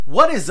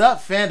What is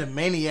up, Fandom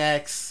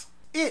Maniacs?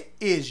 It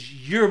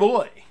is your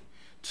boy,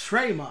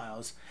 Trey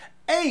Miles,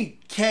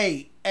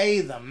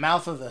 a.k.a. the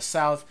Mouth of the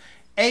South,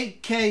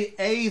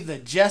 a.k.a. the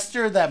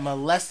Jester that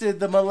molested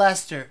the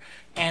molester,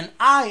 and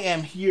I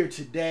am here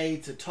today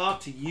to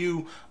talk to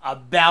you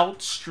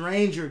about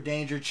stranger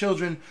danger.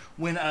 Children,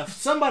 when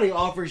somebody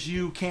offers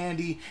you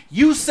candy,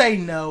 you say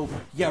no,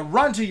 you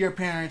run to your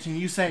parents and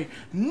you say,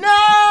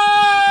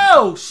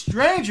 no!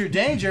 Stranger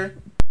danger.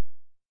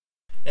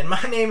 And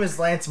my name is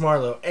Lance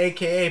Marlowe,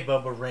 a.k.a.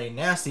 Bubba Ray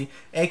Nasty,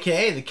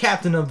 a.k.a. the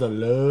captain of the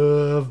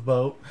Love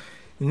Boat.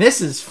 And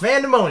this is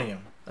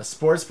Fandemonium, a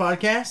sports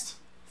podcast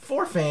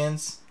for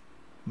fans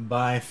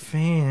by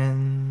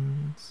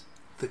fans.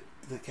 The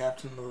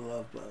captain of the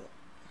Love Boat.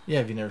 Yeah,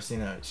 have you never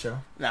seen that show?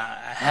 Nah,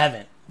 I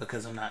haven't,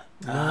 because I'm not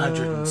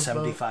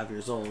 175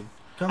 years old.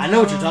 Come I know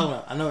on. what you're talking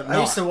about. I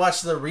used to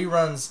watch the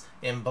reruns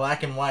in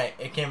black and white.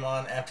 It came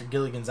on after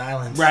Gilligan's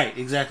Island. Right,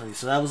 exactly.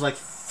 So that was like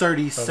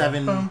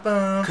 37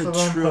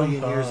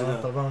 quadrillion years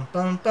ago.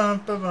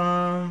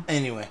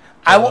 Anyway,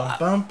 one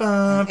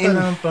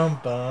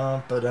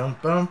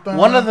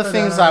of the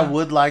things I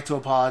would like to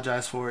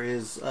apologize for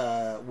is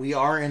we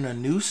are in a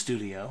new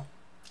studio.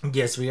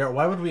 Yes, we are.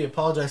 Why would we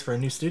apologize for a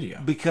new studio?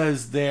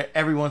 Because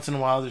every once in a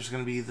while there's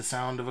going to be the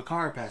sound of a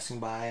car passing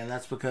by, and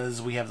that's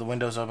because we have the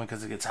windows open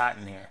because it gets hot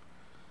in here.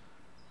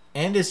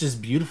 And it's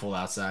just beautiful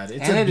outside.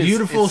 It's a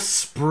beautiful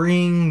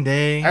spring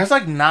day. There's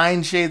like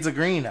 9 shades of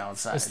green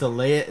outside. It's the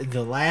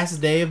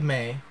last day of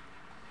May.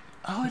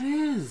 Oh, it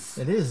is.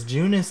 It is.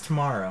 June is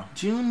tomorrow.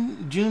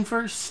 June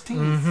 1st.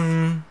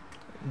 Mm-hmm.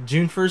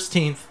 June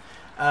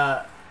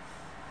 1st.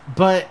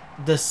 But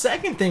the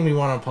second thing we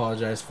want to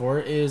apologize for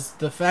is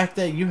the fact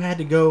that you had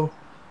to go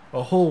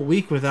a whole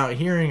week without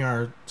hearing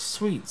our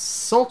sweet,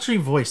 sultry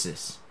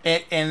voices.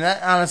 And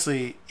that,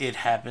 honestly, it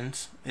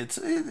happens. It's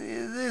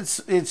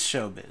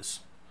showbiz.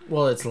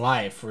 Well, it's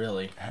life,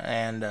 really.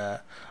 And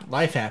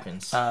life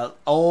happens.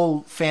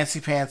 Old Fancy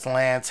Pants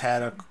Lance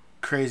had a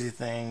crazy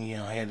thing. You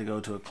know, he had to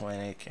go to a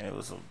clinic, and it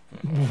was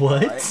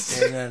what?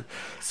 And then,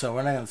 so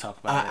we're not going to talk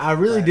about it. I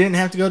really didn't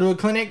have to go to a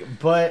clinic,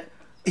 but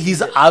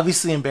he's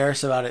obviously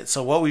embarrassed about it.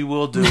 So what we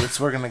will do is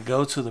we're going to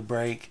go to the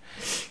break,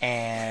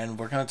 and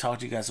we're going to talk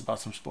to you guys about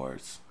some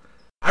sports.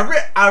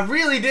 I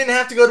really didn't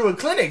have to go to a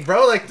clinic,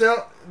 bro. Like,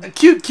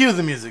 cue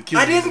the music.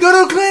 I didn't go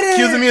to a clinic.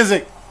 Cue the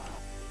music.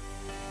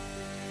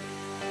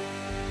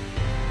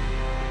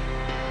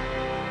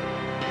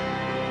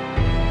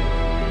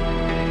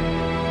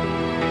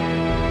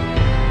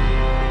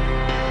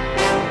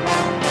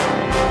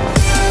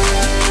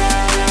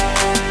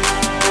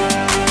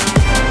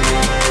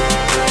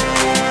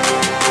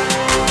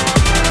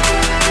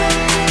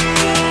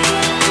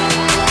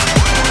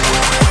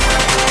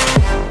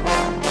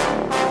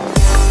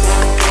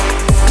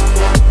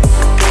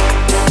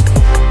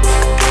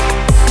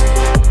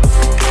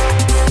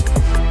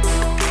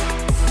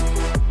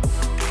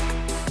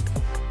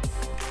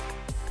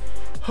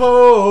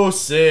 Oh,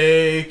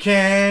 say,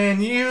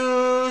 can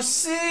you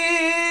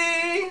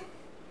see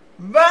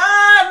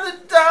by the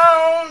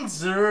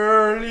dawn's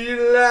early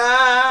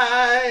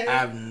light? I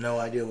have no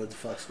idea what the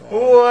fuck's going on.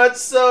 What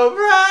so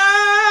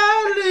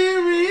proudly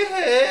we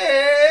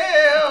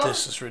hailed.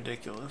 This is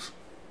ridiculous.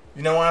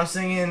 You know why I'm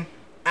singing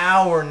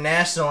our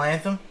national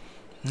anthem?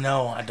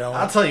 No, I don't.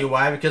 I'll tell you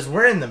why. Because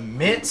we're in the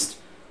midst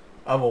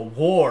of a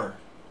war.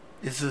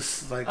 Is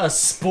this like a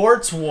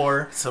sports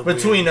war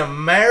between weird.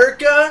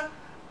 America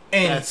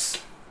and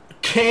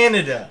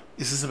Canada.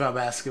 This is about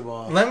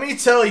basketball. Let me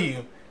tell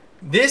you,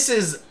 this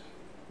is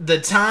the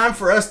time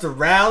for us to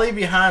rally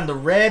behind the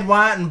red,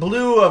 white, and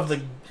blue of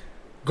the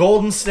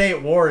Golden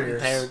State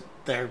Warriors.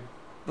 They're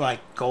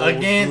like gold,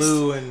 against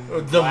blue,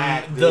 and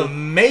black, the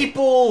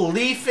maple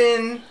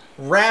leafing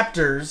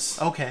Raptors.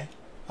 Okay.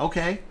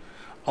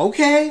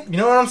 You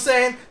know what I'm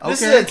saying? Okay.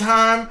 This is a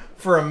time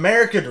for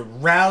America to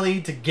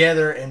rally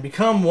together and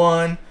become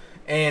one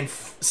and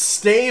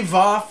stave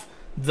off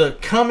the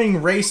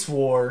coming race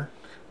war.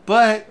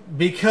 But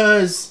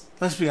because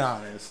let's be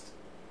honest,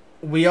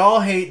 we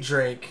all hate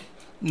Drake.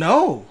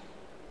 No,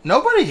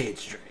 nobody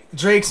hates Drake.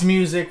 Drake's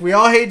music. We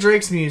all hate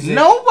Drake's music.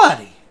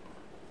 Nobody.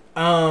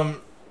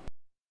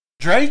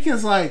 Drake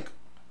is like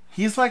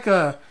he's like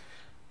a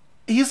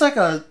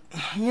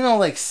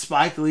like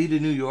Spike Lee to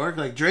New York,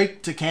 like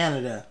Drake to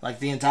Canada, like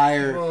the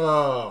entire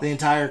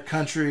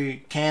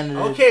country,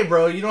 Canada. Okay,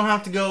 bro, you don't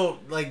have to go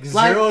like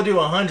 0 to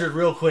 100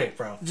 real quick,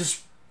 bro.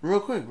 Just real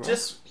quick, bro.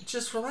 Just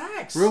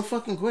relax. Real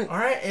fucking quick. All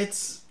right,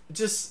 it's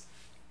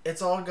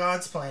all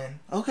God's plan.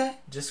 Okay.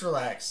 Just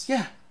relax.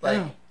 Yeah.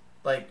 Like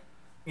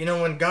you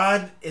know when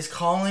God is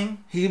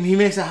calling, he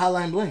makes a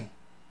hotline bling.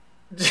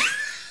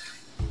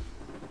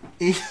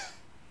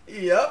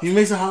 Yep. He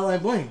makes a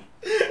hotline bling.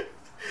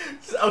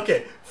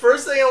 Okay,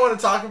 first thing I want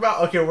to talk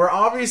about. Okay, we're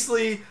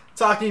obviously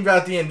talking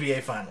about the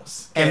NBA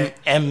Finals. Okay?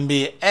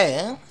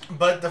 NBA.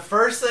 But the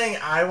first thing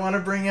I want to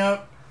bring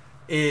up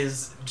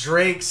is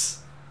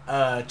Drake's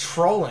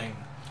trolling.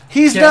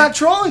 He's not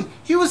trolling.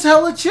 He was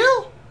hella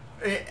chill.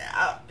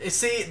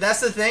 See,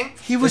 that's the thing.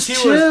 He was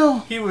chill.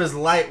 He was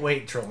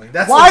lightweight trolling.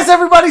 That's Why is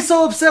everybody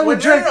so upset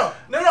with Drake? No,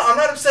 I'm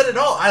not upset at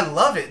all. I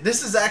love it.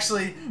 This is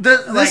actually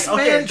This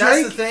man, Drake,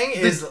 that's the thing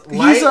is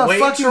he's a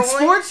fucking trolling.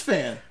 sports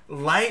fan.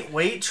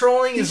 Lightweight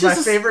trolling is my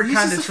favorite kind of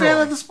trolling. He's just a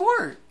fan of the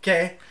sport.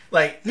 Okay,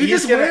 like he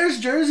just wears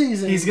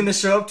jerseys. He's gonna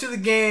show up to the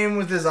game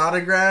with his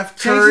autographed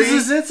Curry,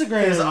 changes his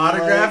Instagram, his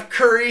autographed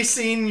Curry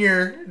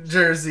Senior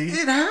jersey.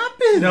 It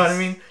happens. You know what I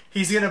mean?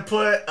 He's gonna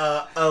put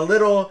a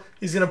little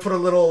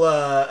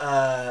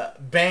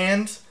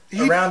band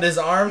around his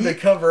arm to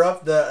cover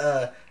up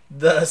the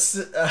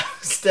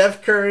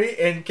Steph Curry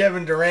and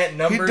Kevin Durant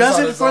numbers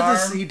on his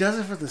arm. He does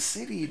it for the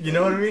city. Dude. You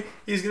know what I mean?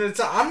 He's gonna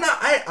talk.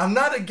 I'm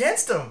not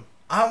against him.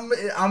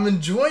 I'm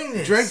enjoying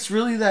this. Drake's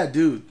really that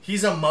dude.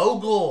 He's a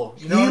mogul.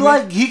 You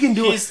know he can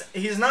do it.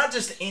 He's not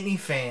just any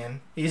fan.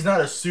 He's not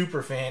a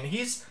super fan.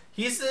 He's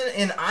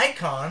an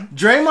icon.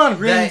 Draymond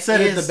Green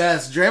said it the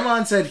best.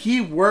 Draymond said he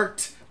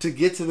worked to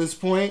get to this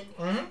point.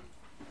 Mm-hmm.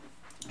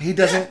 He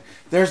doesn't.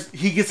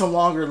 He gets a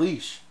longer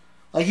leash.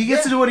 Like he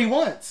gets to do what he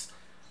wants.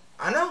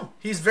 I know.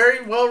 He's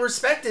very well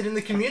respected in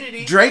the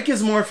community. Drake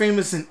is more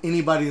famous than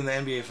anybody in the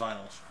NBA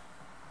Finals.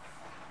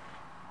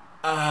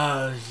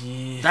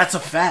 Yeah. That's a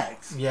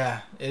fact.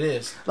 Yeah, it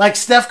is. Like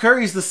Steph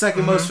Curry's the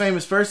second most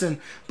famous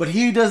person, but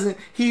he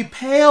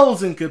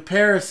pales in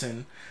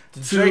comparison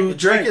to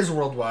Drake is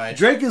worldwide.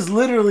 Drake is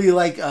literally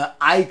like an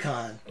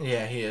icon.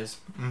 Yeah, he is.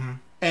 Mm-hmm.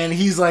 And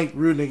he's like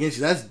rooting against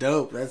you. That's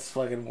dope. That's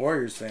fucking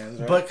Warriors fans,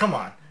 right? But come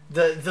on.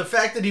 The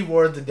fact that he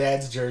wore the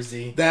dad's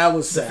jersey. That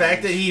was the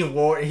fact that he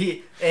wore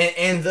the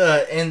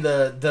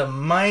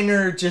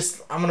minor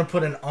just I'm gonna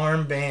put an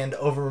armband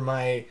over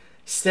my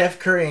Steph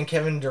Curry and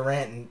Kevin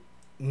Durant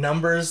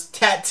numbers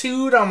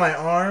tattooed on my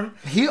arm.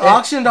 He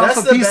auctioned off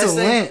a piece of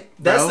lint.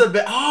 That's the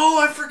best.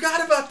 Oh, I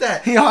forgot about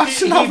that. He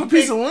auctioned off a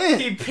piece of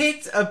lint. He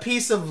picked a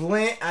piece of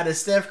lint out of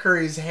Steph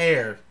Curry's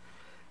hair,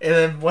 and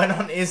then went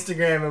on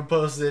Instagram and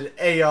posted,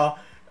 "Hey y'all,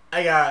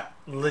 I got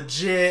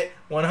legit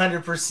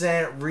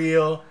 100%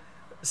 real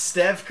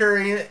Steph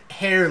Curry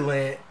hair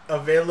lint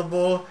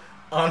available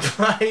on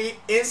my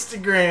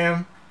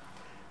Instagram,"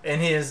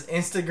 and his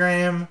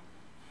Instagram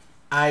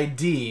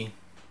ID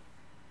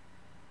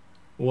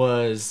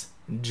was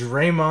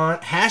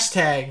Draymond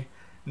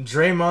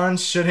Draymond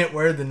shouldn't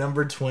wear the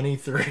number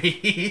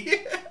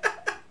 23.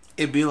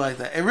 It'd be like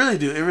that. It really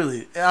do. It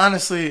really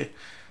honestly.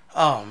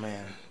 Oh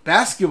man,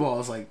 basketball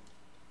is like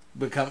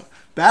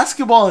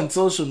basketball and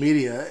social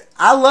media.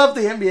 I love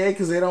the NBA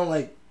because they don't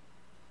like.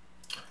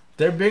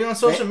 They're big on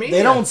social media.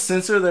 They don't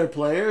censor their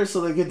players,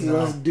 so they get to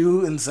just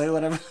do and say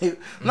whatever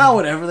not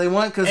whatever they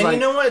want. Because like, you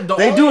know what?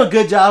 They do a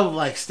good job of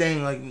like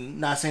staying like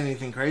not saying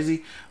anything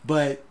crazy,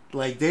 but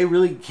like they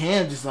really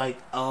can just like,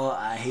 oh,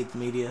 I hate the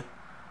media.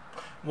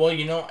 Well,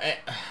 you know, I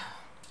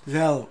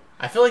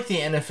feel like the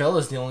NFL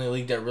is the only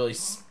league that really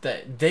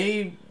that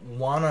they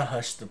want to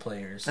hush the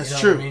players. That's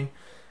true. What I mean?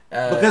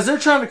 Because they're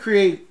trying to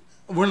create.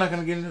 We're not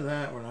going to get into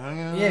that. We're not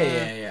going to get into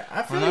that.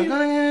 Yeah. We're not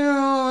going to get into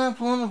all that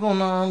political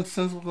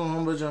nonsensical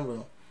mumbo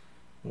jumbo.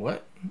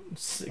 What?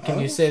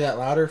 Can you say that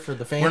louder for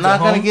the fans? We're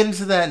not going to get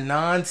into that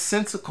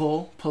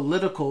nonsensical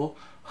political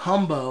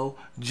humbo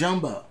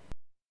jumbo.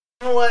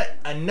 You know what?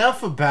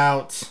 Enough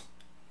about,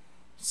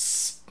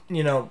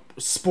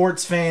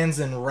 sports fans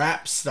and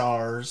rap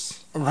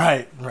stars.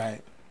 Right.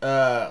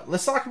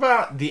 Let's talk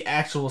about the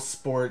actual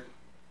sport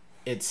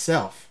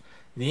itself.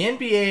 The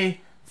NBA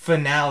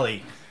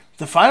finale.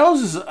 The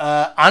finals is,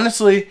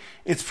 honestly,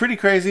 it's pretty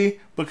crazy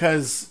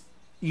because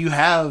you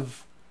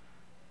have,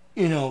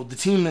 the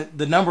team that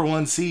the number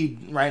one seed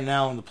right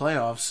now in the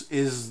playoffs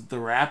is the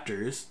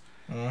Raptors,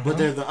 but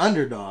they're the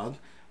underdog.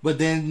 But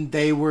then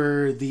they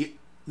were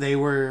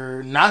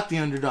not the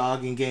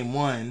underdog in game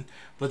one,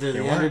 but they're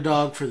the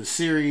underdog for the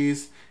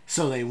series.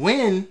 So they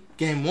win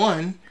game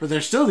one, but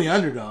they're still the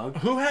underdog.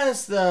 Who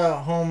has the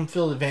home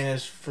field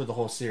advantage for the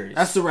whole series?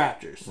 That's the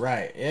Raptors.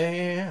 Right.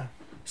 Yeah.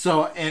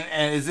 So,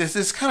 and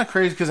it's kind of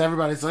crazy because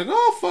everybody's like,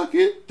 oh, fuck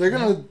it. They're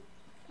going to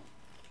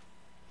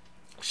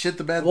shit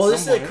the bed. Well,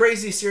 this is a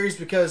crazy series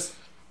because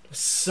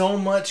so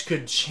much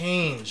could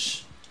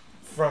change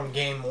from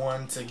game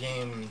 1 to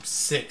game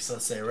 6,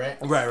 let's say, right?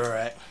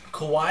 Right.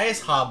 Kawhi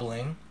is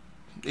hobbling.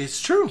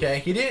 It's true. Okay,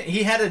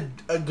 he had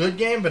a good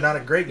game, but not a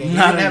great game.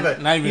 Not even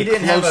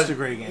close to a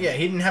great game. Yeah,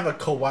 he didn't have a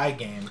Kawhi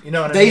game. You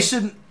know what I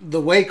mean?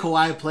 The way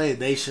Kawhi played,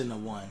 they shouldn't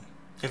have won.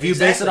 If you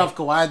base it off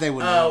Kawhi, they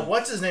would have won.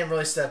 What's his name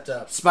really stepped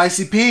up?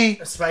 Spicy P.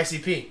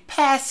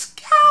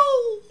 Pascal.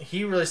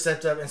 He really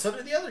stepped up, and so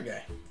did the other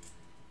guy.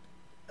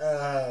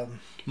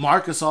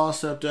 Marcus all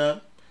stepped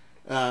up.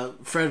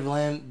 Fred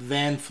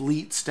Van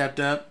Fleet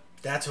stepped up.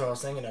 That's what I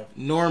was thinking of.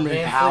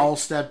 Norman Powell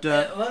stepped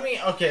up. Let me.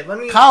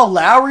 Kyle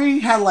Lowry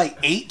had like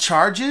 8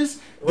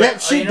 charges.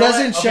 That shit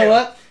doesn't show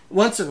up.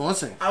 One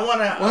second. I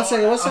want to. One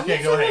second.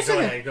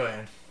 Okay, go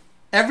ahead.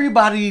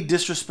 Everybody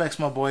disrespects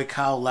my boy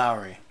Kyle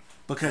Lowry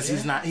because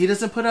he's not. He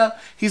doesn't put up.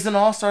 He's an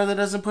all-star that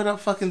doesn't put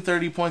up fucking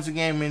 30 points a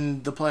game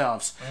in the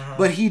playoffs.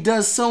 But he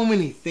does so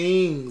many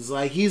things.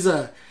 Like he's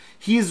a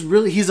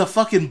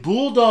fucking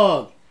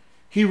bulldog.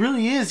 He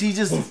really is.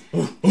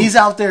 He's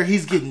out there.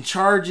 He's getting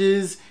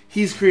charges.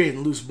 He's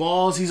creating loose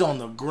balls. He's on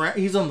the ground.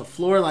 He's on the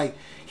floor. Like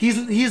he's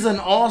an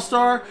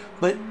all-star.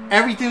 But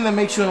everything that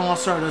makes you an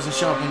all-star doesn't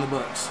show up in the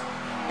books,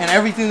 and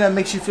everything that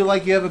makes you feel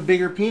like you have a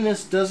bigger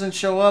penis doesn't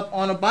show up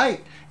on a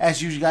bike,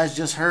 as you guys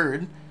just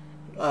heard.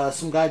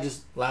 Some guy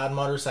just loud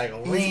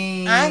motorcycle.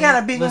 I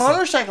got a big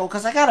motorcycle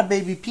because I got a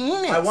baby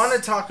penis. I want to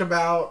talk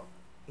about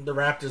the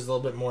Raptors a little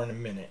bit more in a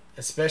minute,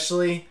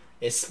 especially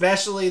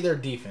their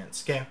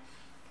defense. Okay,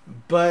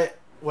 but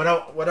what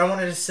I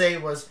wanted to say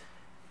was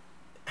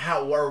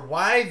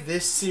why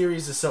this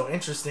series is so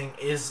interesting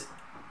is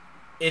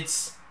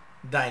its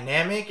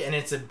dynamic and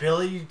its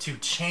ability to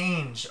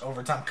change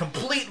over time,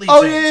 completely.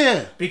 Oh change.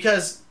 yeah,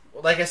 because.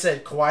 Like I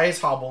said, Kawhi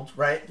is hobbled,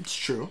 right? It's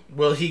true.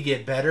 Will he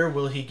get better?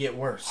 Will he get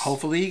worse?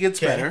 Hopefully he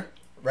gets better.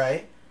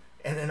 Right?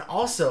 And then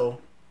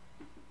also,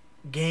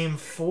 game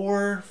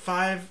 4,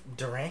 5,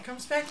 Durant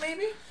comes back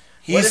maybe?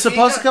 He's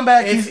supposed to come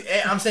back.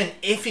 I'm saying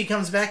if he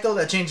comes back, though,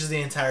 that changes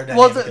the entire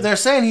dynamic. Well, they're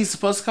saying he's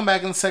supposed to come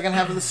back in the second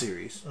half of the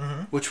series,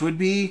 which would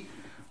be,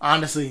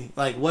 honestly,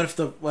 like, what if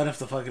the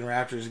fucking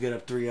Raptors get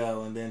up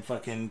 3-0 and then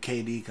fucking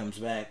KD comes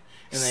back?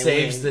 And they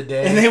saves the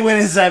day. And they win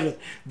in 7.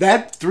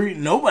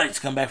 Nobody's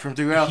come back from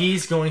 3-0.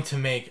 He's going to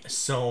make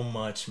so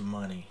much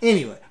money.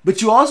 Anyway, but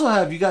you also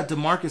have, you got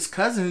DeMarcus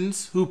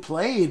Cousins, who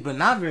played, but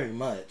not very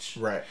much.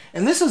 Right.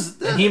 And this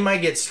is... And he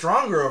might get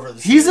stronger over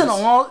the series.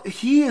 series.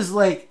 He is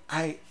like,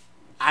 I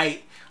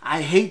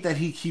hate that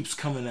he keeps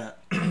coming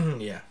up.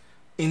 Yeah.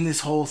 In this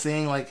whole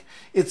thing, like,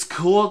 it's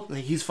cool.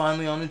 Like, he's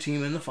finally on the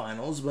team in the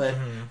finals, but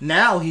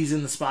now he's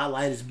in the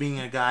spotlight as being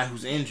a guy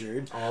who's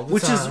injured. All the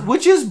time.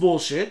 Which is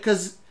bullshit,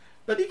 because...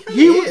 But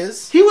he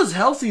is. He was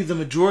healthy the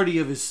majority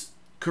of his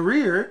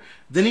career.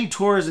 Then he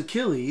tore his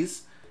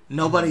Achilles.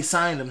 Nobody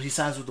signed him. He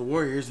signs with the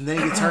Warriors, and then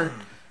he gets hurt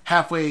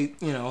halfway.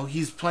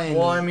 He's playing.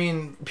 Well, I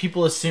mean,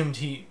 people assumed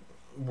he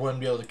wouldn't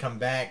be able to come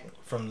back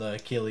from the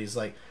Achilles.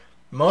 Like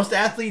most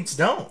athletes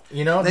don't.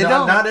 They don't.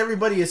 Not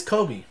everybody is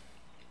Kobe.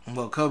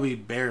 Well, Kobe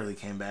barely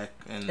came back,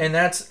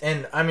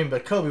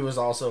 but Kobe was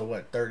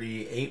also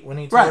 38 when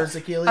he tore his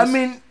Achilles. I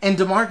mean, and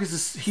DeMarcus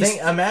is.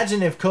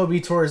 Imagine if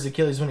Kobe tore his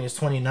Achilles when he was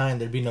 29,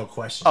 there'd be no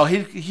question. Oh,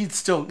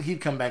 he'd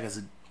come back as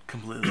a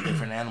completely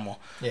different animal.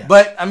 Yeah.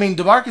 But I mean,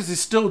 DeMarcus is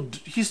still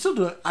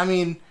doing. I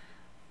mean,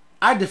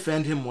 I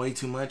defend him way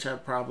too much. I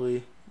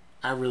fucking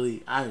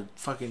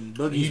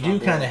Boogie's. You do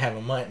kind of have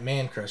a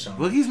man crush on him.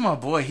 Boogie's my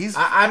boy.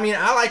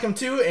 I like him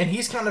too, and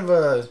he's kind of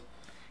a.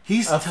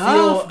 He's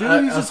tough,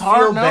 dude. He's just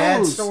hard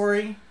bad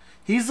story.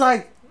 He's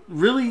I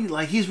don't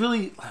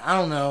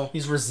know.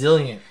 He's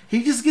resilient.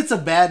 He just gets a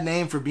bad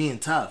name for being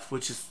tough,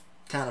 which is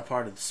kind of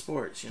part of the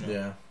sports,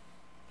 Yeah.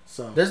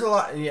 So there's a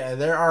lot. Yeah,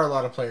 there are a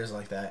lot of players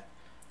like that.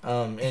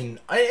 In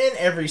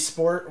every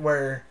sport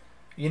where,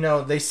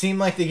 they seem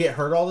like they get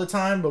hurt all the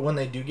time, but when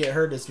they do get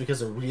hurt, it's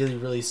because of really,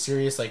 really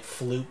serious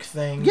fluke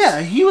things. Yeah,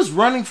 he was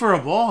running for a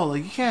ball.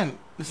 Like you can't.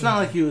 It's not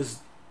like he was.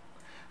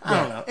 I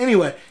don't know.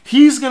 Anyway,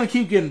 he's gonna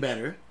keep getting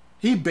better.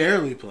 He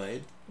barely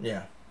played.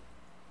 Yeah.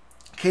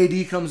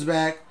 KD comes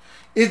back.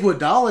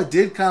 Iguodala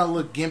did kind of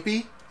look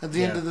gimpy at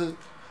the end of the...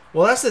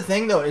 Well, that's the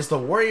thing, though, is the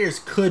Warriors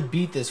could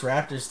beat this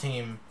Raptors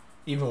team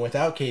even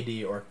without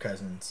KD or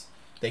Cousins.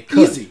 They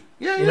could. Easy.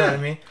 Yeah, You know what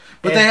I mean?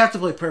 But they have to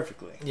play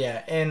perfectly.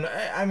 Yeah, and,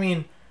 I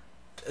mean,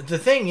 the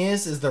thing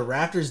is the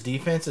Raptors'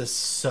 defense is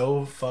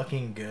so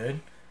fucking good,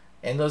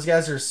 and those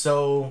guys are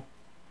so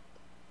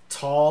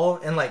tall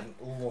and,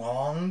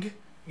 long.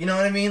 You know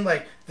what I mean?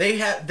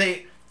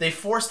 They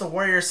force the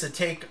Warriors to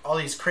take all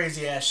these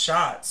crazy ass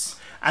shots.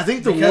 I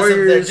think the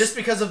Warriors just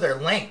because of their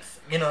length.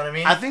 You know what I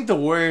mean? I think the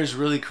Warriors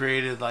really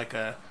created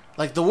the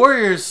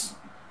Warriors.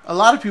 A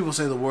lot of people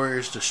say the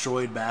Warriors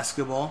destroyed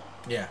basketball.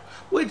 Yeah.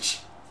 Which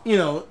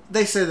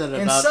they say that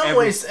about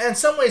in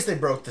some ways they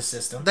broke the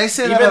system. They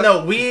say even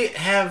though we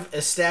have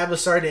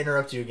established. Sorry to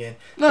interrupt you again.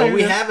 But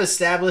we have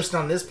established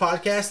on this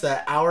podcast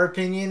that our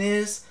opinion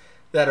is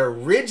that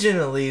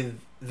originally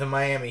the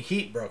Miami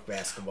Heat broke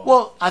basketball.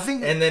 Well, I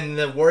think... And then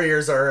the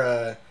Warriors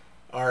are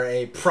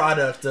a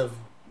product of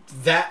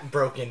that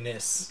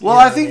brokenness. Well,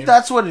 I think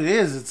that's what it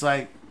is. It's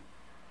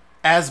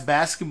as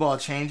basketball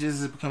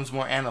changes, it becomes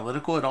more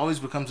analytical. It always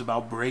becomes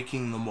about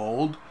breaking the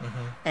mold.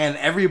 Mm-hmm. And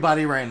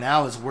everybody right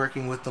now is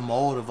working with the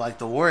mold of,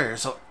 the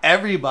Warriors. So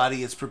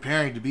everybody is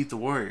preparing to beat the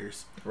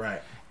Warriors.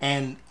 Right.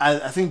 And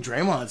I think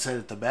Draymond said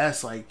it the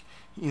best.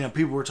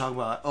 People were talking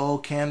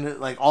about,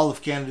 Canada, all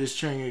of Canada is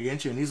cheering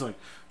against you. And he's like...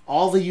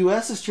 All the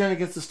U.S. is cheering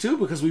against us too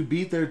because we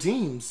beat their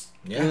teams.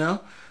 Yeah.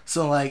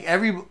 So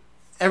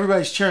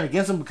everybody's cheering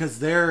against them because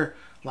they're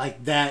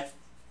that.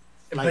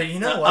 But you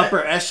know what?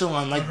 Upper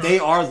echelon, they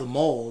are the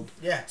mold.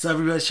 Yeah. So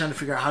everybody's trying to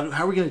figure out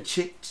how are we going to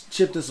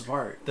chip this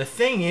apart. The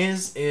thing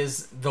is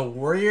the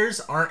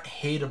Warriors aren't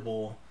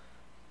hateable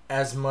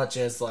as much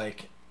as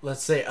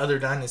let's say other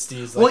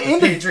dynasties, the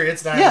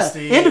Patriots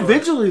dynasty. Yeah,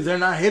 individually they're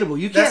not hateable.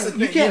 You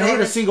can't hate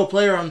a single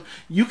player on.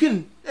 You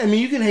can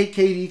hate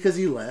KD because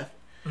he left.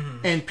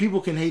 Mm-hmm. And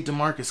people can hate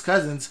DeMarcus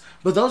Cousins,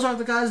 but those aren't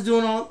the guys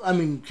doing all. I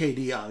mean,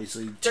 KD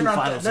obviously they're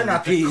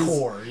not the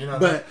core,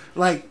 But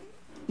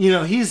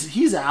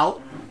he's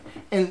out.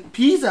 And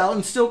he's out,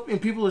 and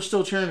people are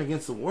still cheering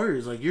against the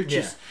Warriors. Like you're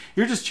just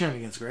cheering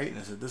against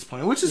greatness at this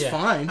point, which is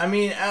fine. I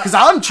mean, because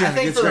I'm cheering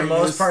against greatness. I think for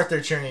the most part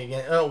they're cheering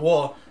against.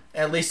 Well,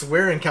 at least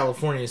we're in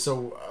California,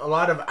 so a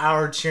lot of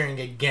our cheering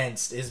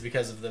against is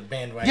because of the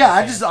bandwagon.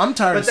 Yeah, I'm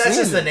tired. But that's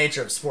just the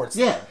nature of sports.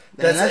 Yeah,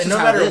 that's no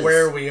matter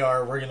where we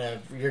are,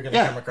 you're gonna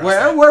come across.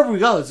 Wherever we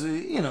go, it's,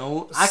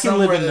 I can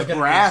live in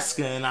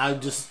Nebraska, and I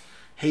just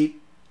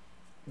hate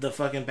the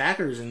fucking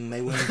Packers, and they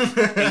win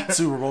 8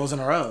 Super Bowls in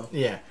a row.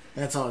 Yeah.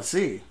 That's all I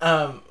see.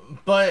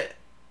 But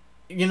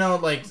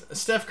like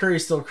Steph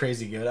Curry's still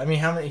crazy good. I mean,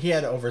 how many? He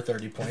had over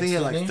 30 points. I think he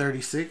had like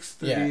 36,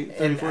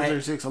 34,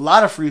 36. A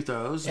lot of free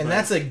throws. And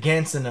that's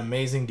against an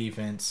amazing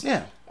defense.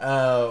 Yeah.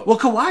 Well,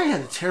 Kawhi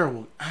had a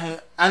terrible.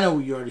 I know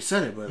you already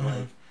said it, but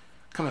like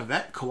coming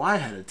back, Kawhi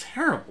had a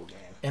terrible game.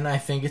 And I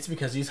think it's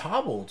because he's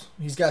hobbled.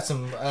 He's got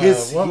some.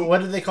 What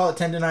do they call it?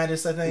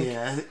 Tendonitis, I think.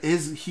 Yeah,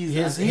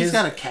 he's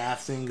got a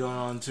calf thing going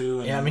on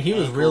too. Yeah, I mean, he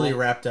was really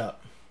wrapped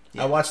up.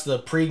 Yeah. I watched the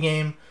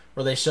pregame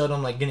where they showed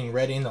him like getting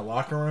ready in the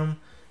locker room,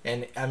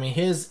 and I mean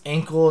his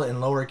ankle and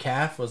lower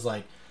calf was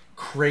like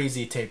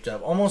crazy taped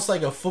up, almost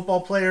like a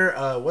football player.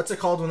 What's it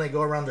called when they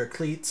go around their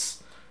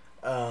cleats?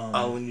 You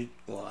know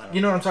what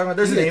I'm talking about.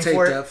 There's a name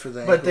for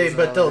it, but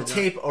they'll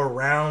tape job.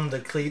 Around the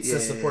cleats to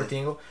support the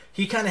ankle.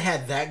 He kind of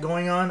had that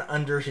going on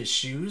under his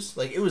shoes,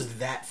 like it was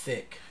that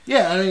thick.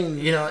 Yeah, I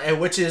mean, and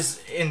which is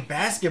in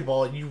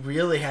basketball, you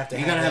really have to.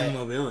 You gotta have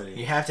mobility.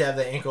 You have to have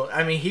the ankle.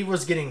 I mean, he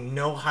was getting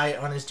no height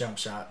on his jump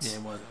shots. Yeah,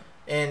 it wasn't.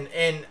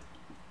 And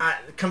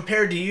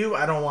compared to you,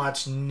 I don't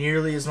watch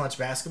nearly as much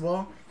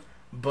basketball,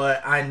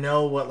 but I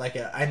know what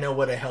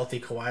a healthy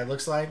Kawhi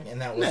looks like,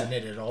 and that wasn't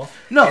it at all.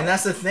 No, and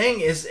that's the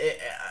thing is,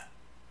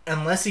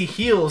 unless he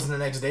heals in the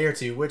next day or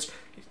two, which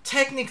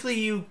technically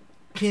you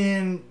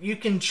can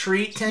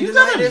treat tendonitis. You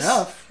got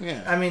enough.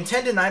 Yeah. I mean,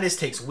 tendonitis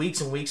takes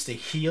weeks and weeks to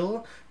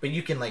heal, but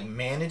you can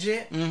manage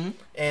it. Mm-hmm.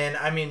 And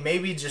I mean,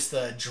 maybe just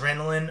the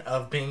adrenaline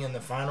of being in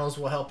the finals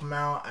will help him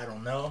out. I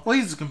don't know. Well,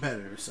 he's a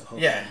competitor, so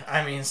hopefully. Yeah.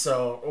 I mean,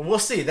 so we'll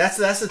see. That's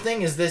the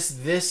thing is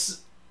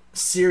this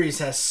series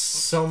has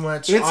so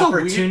much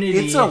opportunity.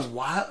 There's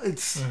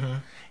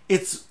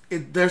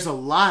a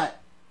lot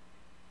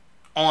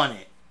on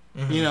it.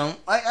 Mm-hmm.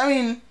 I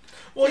mean.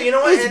 Well, you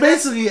know what? It's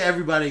basically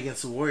everybody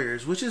against the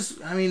Warriors, which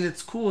is, I mean,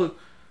 it's cool.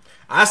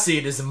 I see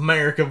it as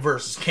America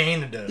versus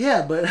Canada.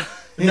 Yeah, but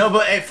no,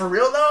 but for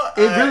real though,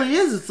 it really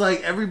is. It's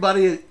like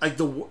everybody,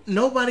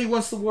 nobody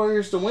wants the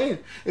Warriors to win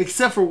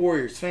except for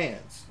Warriors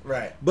fans,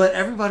 right? But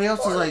everybody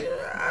else is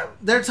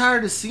they're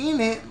tired of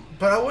seeing it.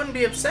 But I wouldn't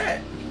be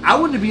upset. I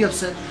wouldn't be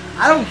upset.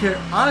 I don't care.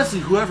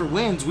 Honestly, whoever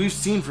wins, we've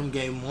seen from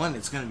game one,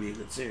 it's going to be a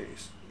good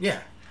series.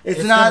 Yeah,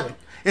 it's not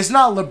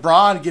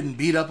LeBron getting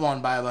beat up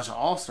on by a bunch of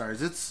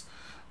all-stars. It's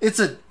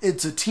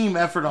a team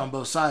effort on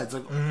both sides.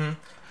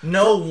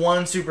 No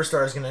one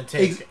superstar is going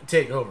to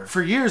take over.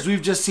 For years,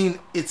 we've just seen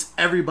it's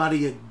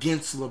everybody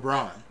against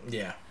LeBron.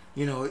 Yeah.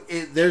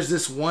 There's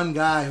this one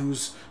guy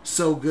who's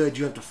so good,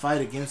 you have to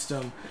fight against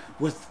him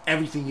with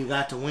everything you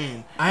got to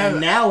win.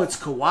 Now it's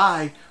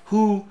Kawhi,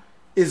 who,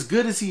 as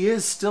good as he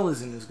is, still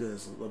isn't as good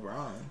as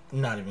LeBron.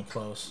 Not even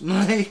close.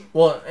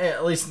 Well,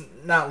 at least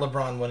not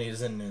LeBron when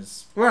he's in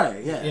his...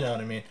 Right, yeah. You know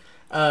what I mean?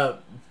 I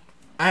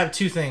have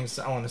two things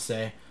I want to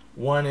say.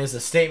 One is a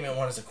statement,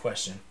 one is a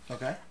question.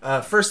 Okay.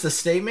 First, the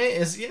statement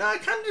is, I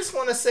kind of just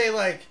want to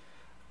say,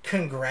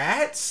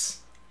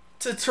 congrats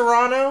to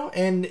Toronto.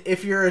 And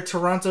if you're a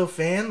Toronto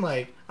fan,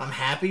 I'm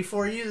happy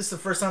for you. This is the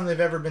first time they've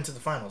ever been to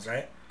the finals,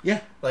 right? Yeah.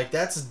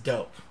 That's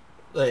dope.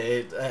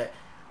 I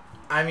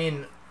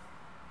mean,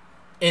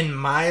 in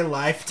my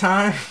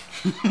lifetime,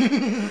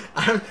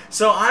 I'm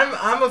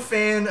a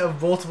fan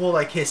of multiple,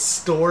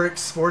 historic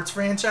sports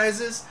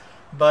franchises.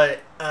 But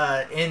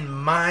in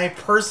my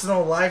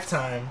personal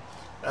lifetime,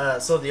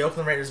 so the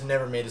Oakland Raiders have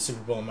never made a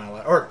Super Bowl in my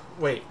life. Or,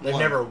 wait, they've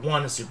never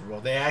won a Super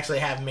Bowl. They actually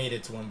have made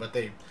it to one, but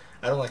I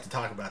don't like to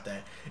talk about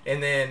that.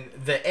 And then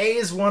the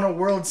A's won a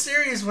World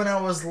Series when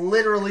I was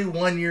literally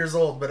 1 year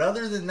old. But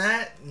other than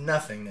that,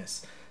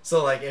 nothingness.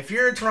 So, if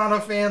you're a Toronto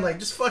fan,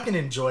 just fucking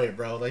enjoy it,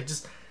 bro.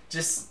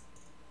 Just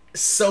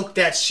soak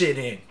that shit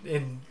in.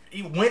 And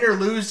win or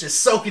lose,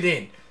 just soak it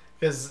in.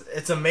 Because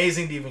it's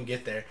amazing to even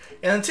get there.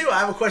 And then, two, I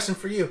have a question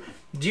for you.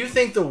 Do you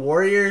think the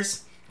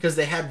Warriors, because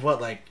they had,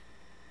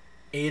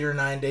 8 or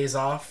 9 days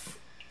off?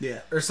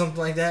 Yeah. Or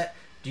something like that.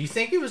 Do you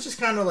think it was just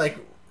kind of,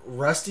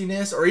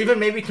 rustiness? Or even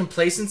maybe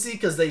complacency?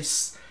 Because they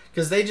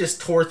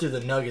just tore through the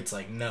Nuggets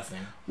like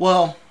nothing.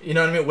 Well. You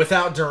know what I mean?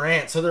 Without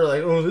Durant. So they're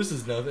like, oh, this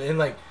is nothing.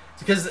 And,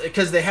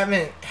 because they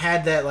haven't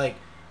had that,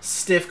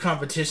 stiff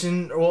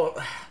competition. Well,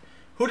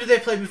 who did they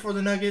play before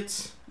the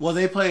Nuggets? Well,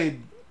 they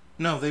played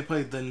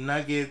the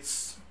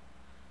Nuggets.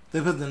 They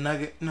played the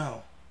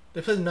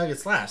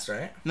Nuggets last,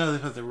 right? No, they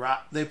played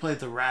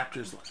the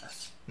Raptors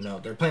last. No,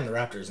 they're playing the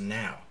Raptors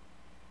now.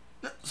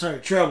 Sorry,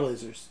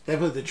 Trailblazers. They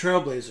played the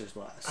Trailblazers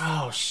last.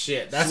 Oh,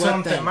 shit. That's what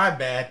I'm thinking. My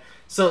bad.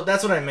 So,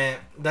 that's what I meant.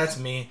 That's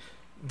me.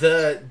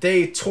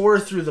 they tore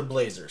through the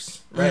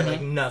Blazers, right? Mhm.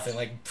 Like nothing,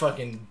 like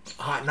fucking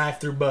hot knife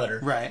through butter,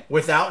 Right.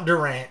 Without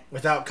Durant,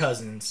 without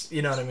Cousins,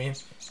 you know what I mean?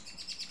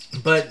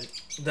 But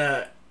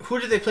who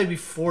did they play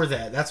before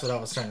that? That's what I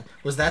was trying.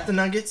 Was that the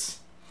Nuggets?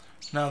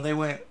 No, they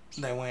went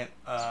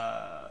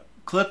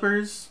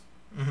Clippers.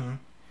 Mm-hmm.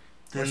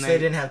 Then Which they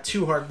didn't have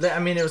too hard. I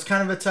mean, it was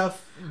kind of a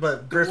tough,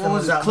 but Griffin what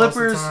was was it? out most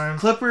of the time.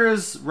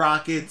 Clippers,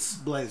 Rockets,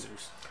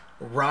 Blazers.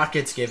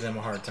 Rockets gave them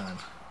a hard time.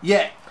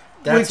 Yeah.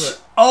 That's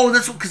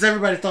that's because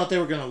everybody thought they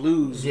were gonna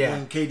lose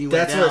when KD went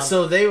that's down. what.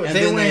 So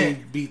they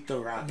beat the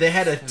Rockets. They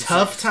had a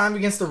tough time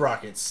against the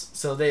Rockets.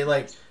 So they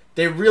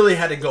really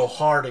had to go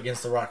hard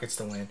against the Rockets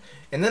to win.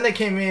 And then they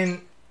came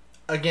in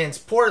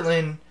against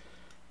Portland,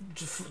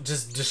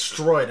 just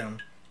destroyed them,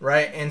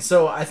 right? And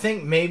so I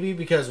think maybe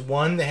because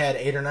one, they had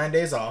 8 or 9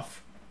 days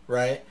off,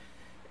 right?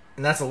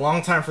 And that's a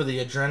long time for the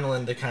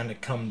adrenaline to kind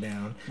of come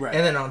down. Right.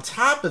 And then on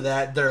top of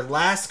that, their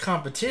last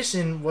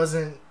competition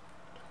wasn't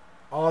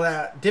all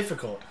that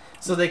difficult.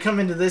 So they come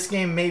into this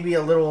game maybe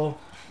a little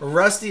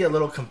rusty, a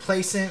little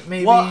complacent,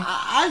 maybe. Well,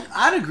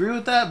 I'd agree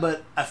with that,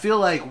 but I feel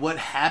like what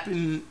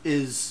happened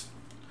is,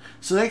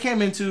 so they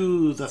came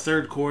into the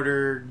third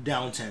quarter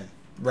down 10,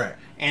 right.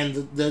 and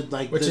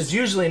Which is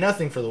usually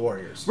nothing for the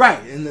Warriors.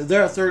 right, and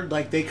they're a third,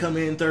 they come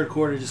in third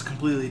quarter, just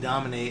completely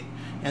dominate,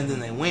 and then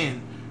they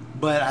win.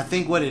 But I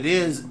think what it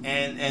is,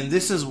 and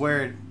this is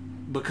where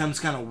it becomes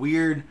kind of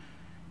weird,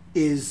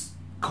 is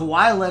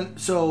Kawhi Leonard.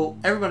 So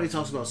everybody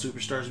talks about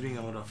superstars being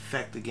able to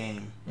affect the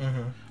game.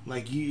 Mm-hmm.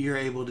 Like you're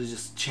able to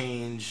just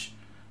change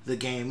the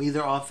game,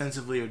 either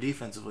offensively or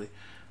defensively.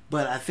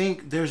 But I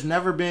think there's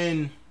never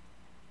been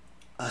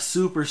a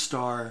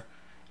superstar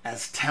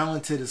as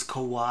talented as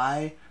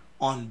Kawhi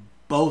on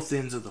both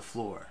ends of the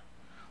floor.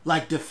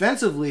 Like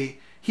defensively,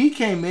 he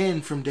came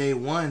in from day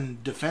one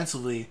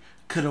defensively,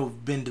 could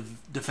have been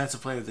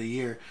defensive player of the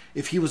year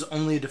if he was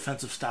only a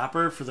defensive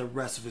stopper for the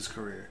rest of his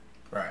career.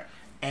 Right.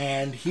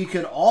 And he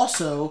could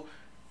also,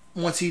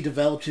 once he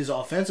developed his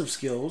offensive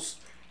skills,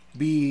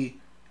 be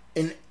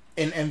an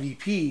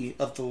MVP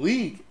of the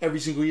league every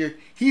single year.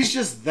 He's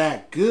just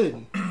that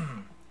good.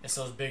 It's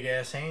those big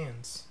ass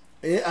hands.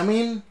 It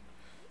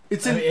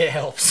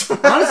helps.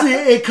 Honestly,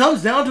 it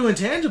comes down to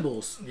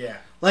intangibles. Yeah.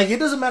 Like it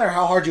doesn't matter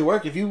how hard you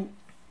work. If you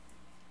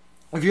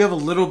have a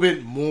little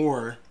bit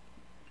more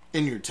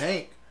in your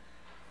tank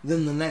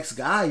than the next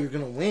guy, you're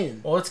gonna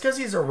win. Well, it's because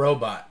he's a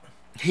robot.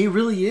 He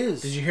really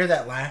is. Did you hear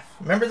that laugh?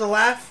 Remember the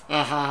laugh?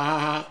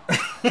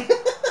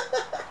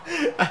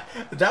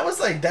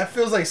 That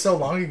feels like so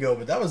long ago,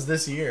 but that was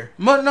this year.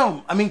 But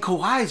no, I mean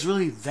Kawhi is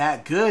really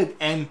that good,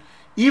 and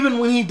even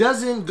when he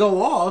doesn't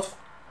go off,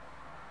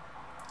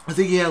 I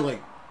think he had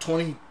like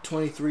 20,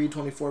 23,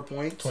 24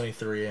 points.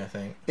 23, I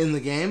think. In the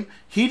game.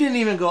 He didn't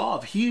even go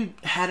off. He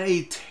had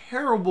a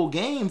terrible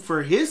game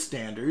for his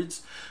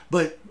standards,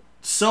 but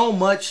so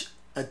much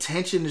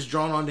attention is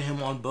drawn onto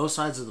him on both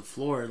sides of the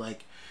floor.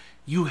 Like,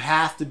 you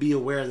have to be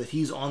aware that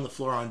he's on the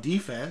floor on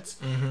defense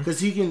because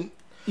he can,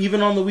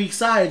 even on the weak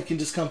side, can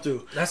just come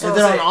through. That's and what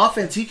then I'm on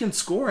offense, he can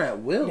score at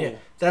will. Yeah,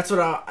 that's what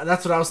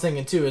I was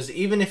thinking too. Is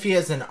even if he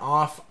has an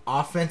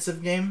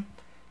offensive game,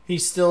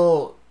 he's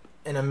still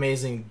an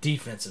amazing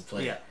defensive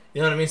player. Yeah.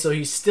 You know what I mean? So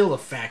he's still a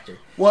factor.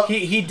 Well,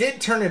 he did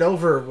turn it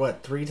over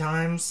 3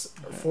 times,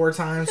 4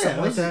 times,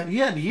 something like that.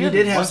 He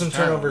did have some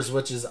turnovers,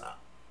 which is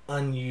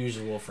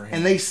unusual for him.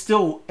 And they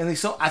still,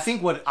 I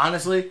think what,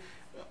 honestly,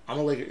 I'm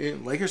a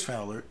Lakers fan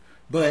alert,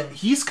 but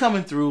he's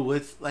coming through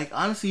with, like,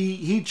 honestly,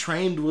 he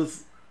trained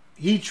with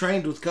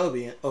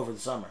Kobe over the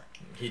summer.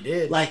 He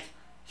did. Like,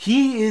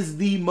 he is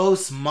the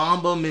most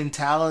Mamba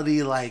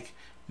mentality, like,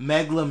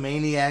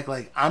 megalomaniac.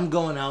 Like, I'm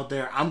going out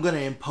there, I'm going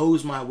to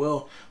impose my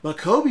will. But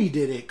Kobe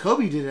did it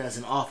as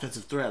an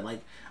offensive threat.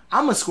 Like,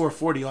 I'm going to score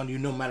 40 on you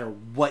no matter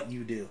what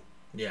you do.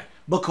 Yeah.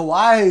 But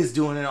Kawhi is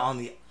doing it on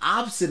the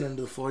opposite end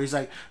of the floor. He's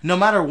like, no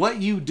matter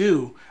what you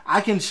do,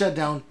 Kawhi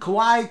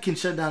can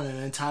shut down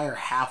an entire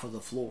half of the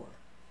floor.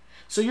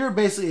 So you're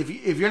basically,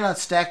 if you're not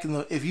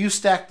stacking if you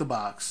stack the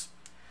box,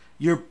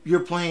 you're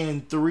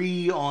playing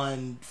 3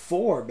 on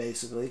 4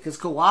 basically, because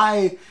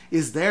Kawhi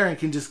is there and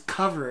can just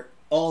cover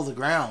all the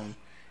ground.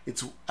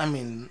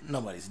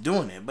 Nobody's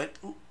doing it, but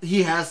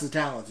he has the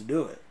talent to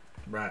do it.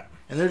 Right.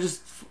 And they're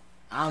just,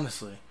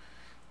 honestly,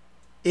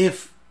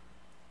 if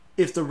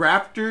the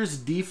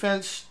Raptors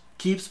defense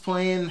keeps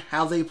playing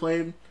how they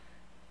played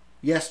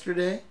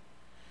yesterday,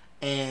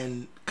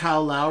 and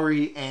Kyle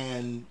Lowry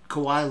and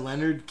Kawhi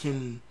Leonard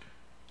can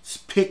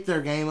pick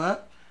their game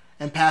up,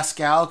 and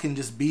Pascal can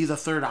just be the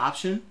third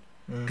option,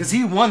 because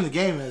he won the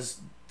game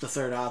as the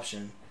third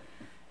option.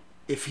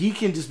 If he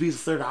can just be the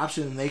third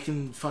option and they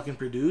can fucking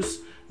produce,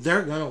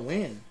 they're gonna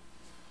win.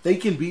 They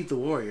can beat the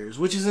Warriors,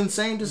 which is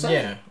insane to say.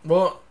 Yeah.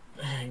 Well,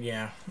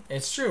 yeah,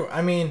 it's true.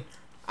 I mean,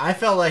 I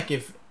felt like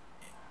if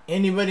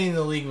anybody in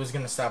the league was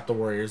going to stop the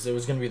Warriors, it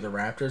was going to be the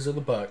Raptors or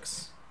the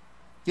Bucks.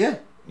 Yeah.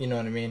 You know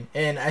what I mean?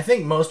 And I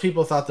think most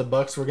people thought the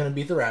Bucks were going to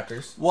beat the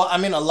Raptors. Well, I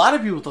mean, a lot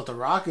of people thought the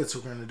Rockets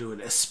were going to do it,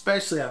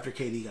 especially after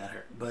KD got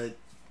hurt. But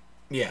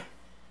yeah,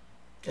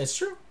 it's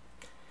true.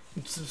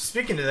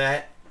 Speaking of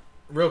that,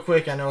 real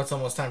quick, I know it's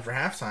almost time for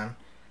halftime,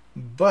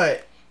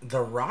 but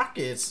the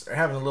Rockets are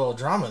having a little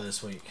drama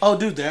this week. Oh,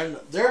 dude,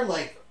 they're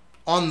like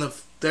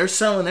they're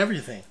selling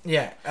everything.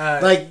 Yeah,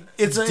 Like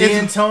it's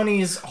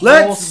D'Antoni's whole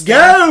let's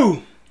staff,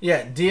 go.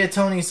 Yeah,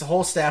 D'Antoni's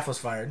whole staff was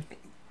fired.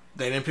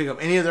 They didn't pick up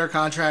any of their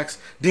contracts.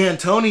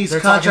 D'Antoni's They're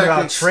contract talking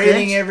about extension,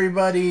 trading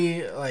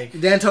everybody. Like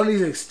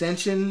D'Antoni's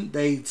extension,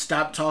 they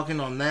stopped talking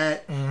on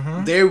that.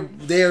 Mhm.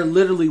 They're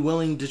literally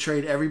willing to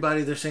trade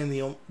everybody. They're saying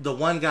the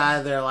one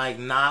guy they're like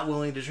not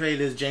willing to trade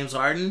is James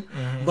Harden,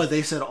 but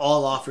they said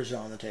all offers are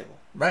on the table.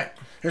 right.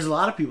 There's a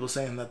lot of people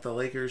saying that the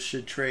Lakers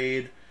should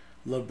trade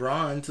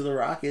LeBron to the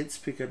Rockets,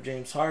 pick up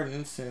James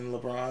Harden, send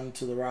LeBron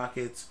to the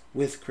Rockets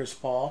with Chris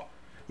Paul,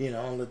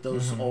 and let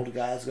those old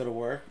guys go to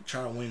work,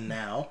 trying to win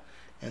now,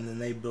 and then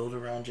they build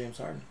around James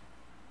Harden.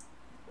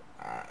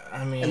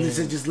 I mean, And they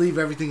said just leave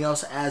everything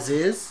else as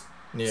is.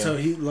 yeah. So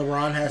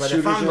LeBron has But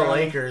shooters if I'm the around.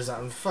 Lakers,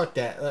 fuck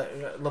that.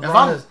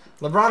 I'm-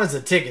 LeBron is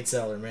a ticket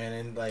seller, man,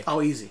 and like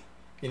Oh, easy.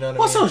 you know what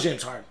Well, I so mean. is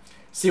James Harden.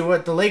 See,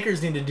 what the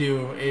Lakers need to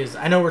do is,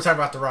 I know we're talking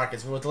about the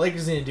Rockets, but what the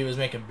Lakers need to do is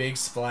make a big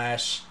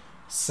splash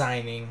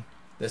signing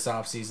this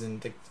offseason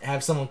to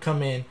have someone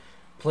come in,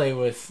 play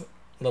with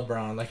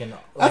LeBron.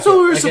 That's what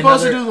we were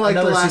supposed to do the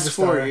another last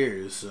 4 superstar.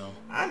 years. So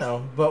I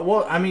know, but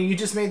you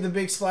just made the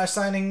big splash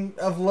signing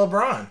of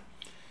LeBron.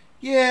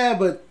 yeah,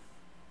 but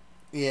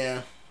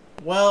yeah.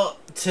 Well,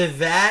 to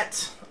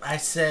that, I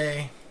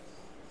say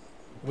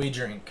we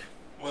drink.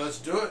 Well, let's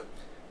do it.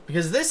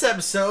 Because this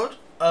episode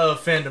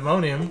of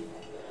Fandemonium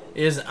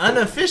is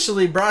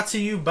unofficially brought to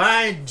you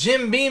by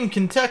Jim Beam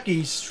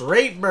Kentucky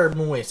Straight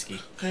Bourbon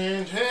Whiskey,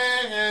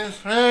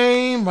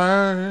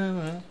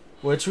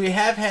 which we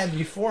have had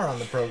before on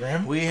the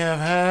program. We have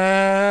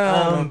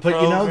had, but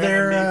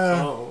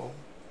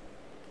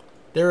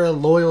they're a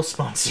loyal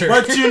sponsor.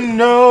 But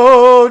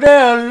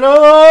they're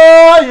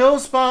loyal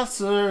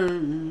sponsor.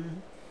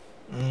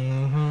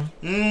 Mm-hmm.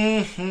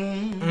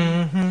 Mm-hmm.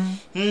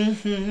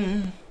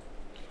 Mm-hmm.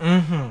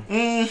 Mm-hmm.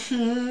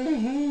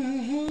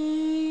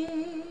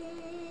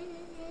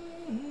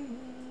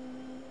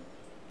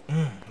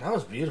 Mm-hmm. That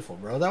was beautiful,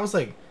 bro. That was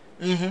like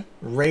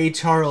Mm-hmm. Ray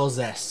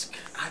Charles-esque.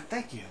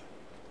 Thank you.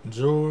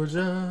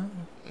 Georgia.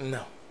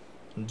 No.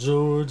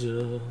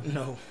 Georgia.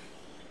 No.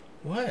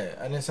 What?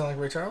 I didn't sound like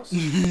Ray Charles?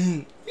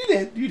 You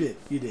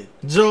did.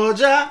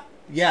 Georgia.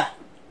 Yeah.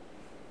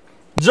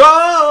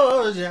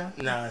 Georgia.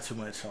 Nah, too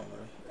much.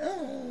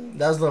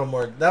 That was a little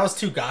more. That was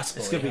too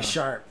gospel. It's gonna be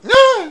sharp.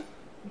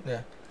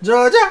 Yeah.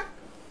 Georgia.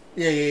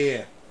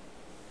 Yeah.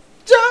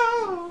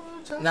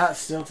 Georgia. Not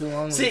still too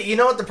long. See, you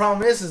know what the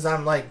problem is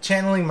I'm like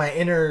channeling my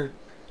inner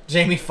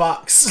Jamie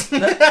Foxx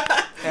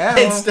Yeah,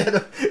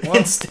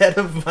 instead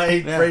of my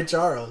Yeah. Ray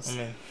Charles. I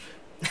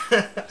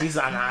mean, he's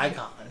an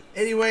icon.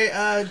 Anyway,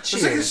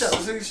 cheers.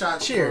 Let's take a shot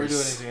Cheers. before we do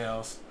anything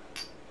else.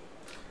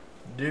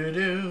 Do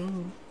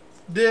do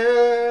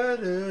do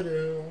do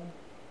do.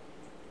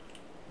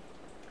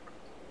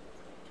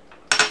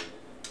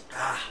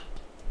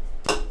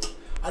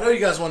 I know you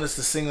guys want us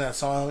to sing that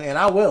song, and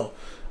I will.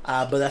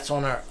 But that's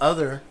on our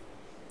other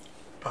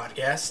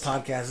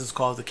podcast. It's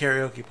called the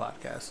Karaoke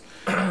Podcast.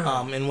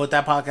 And what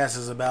that podcast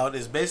is about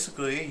is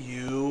basically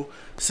you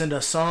send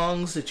us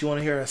songs that you want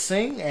to hear us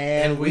sing,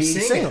 and we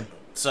sing them.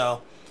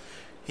 So,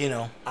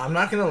 I'm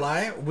not gonna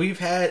lie. We've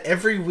had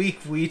every week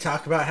we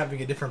talk about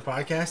having a different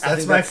podcast. I That's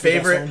think my that's the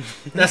best favorite. one.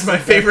 That's my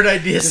favorite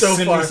idea Just so send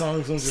me far.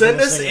 songs when you're Send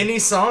gonna us sing. any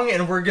song,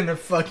 and we're gonna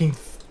fucking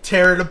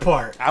tear it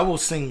apart. I will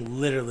sing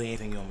literally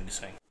anything you want me to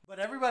sing. But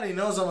everybody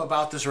knows I'm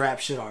about this rap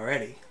shit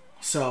already.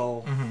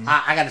 So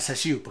I got to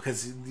test you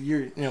because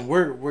we're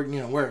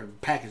a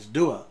package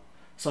duo.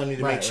 So I need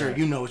to make sure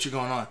you know what you're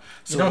going on.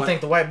 So You don't think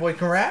the white boy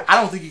can rap? I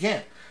don't think you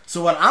can.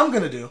 So what I'm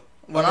gonna do?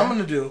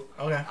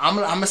 Okay. I'm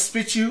gonna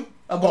spit you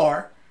a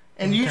bar,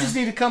 and you just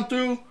need to come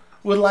through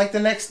with like the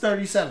next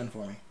 37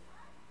 for me.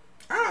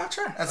 All right, I'll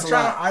try. That's I'll a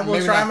try. lot. I will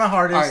Maybe try not. my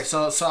hardest.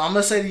 All right, so I'm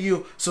gonna say to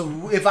you.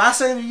 So if I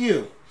say to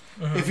you,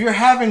 if you're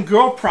having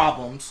girl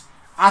problems,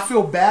 I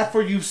feel bad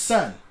for you,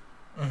 son.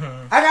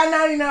 I got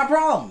 99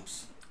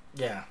 problems,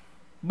 Yeah.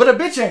 but a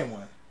bitch ain't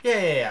one.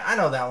 Yeah. I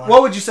know that one.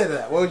 What would you say to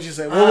that? What would you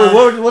say?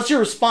 What's your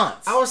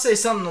response? I would say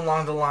something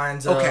along the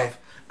lines Okay. of,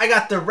 I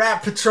got the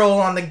rap patrol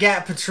on the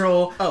Gap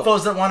Patrol. Oh.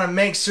 Foes that want to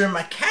make sure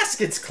my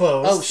casket's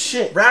closed. Oh,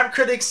 shit. Rap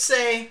critics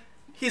say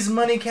he's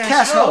money cash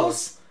Cash hoes.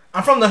 hoes.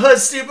 I'm from the hood,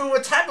 stupid.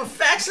 What type of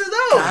facts are those?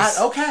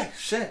 God, okay,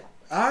 shit.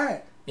 All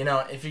right.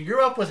 If you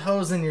grew up with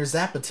hoes in your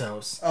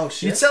Zapatos, Oh,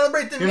 shit. you'd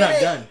celebrate the You're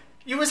minute not done.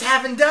 you was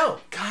having dough.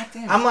 God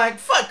damn. I'm like,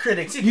 fuck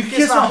critics. You You can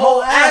kiss my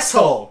whole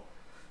asshole.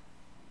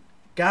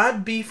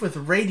 God beef with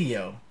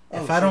radio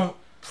if I shit. don't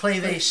play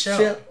they show.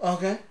 Shit.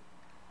 Okay.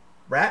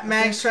 Rap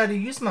mags try to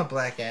use my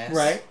black ass.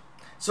 Right.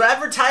 So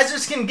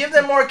advertisers can give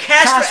them more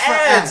cash Cash for for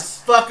ads,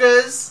 ads.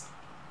 fuckers.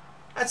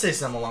 I'd say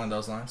something along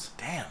those lines.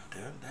 Damn,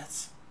 dude.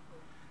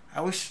 I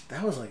wish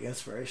that was like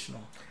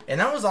inspirational. And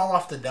that was all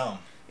off the dome.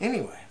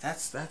 Anyway,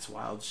 that's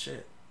wild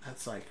shit.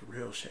 That's like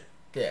real shit.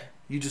 Yeah.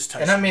 You just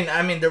touched. And me.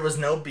 I mean, there was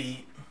no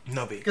beat.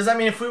 No beat. Because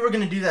if we were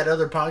gonna do that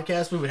other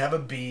podcast, we would have a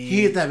beat.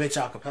 He hit that bitch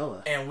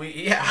acapella. And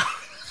yeah.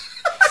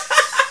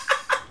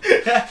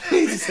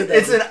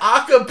 It's an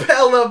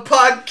acapella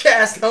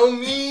podcast,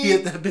 homie.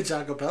 Hit that bitch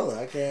acapella.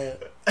 I can't.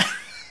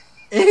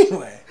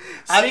 Anyway.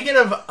 Speaking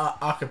of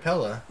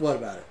acapella, What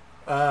about it?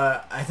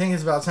 I think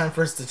it's about time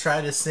for us to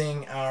try to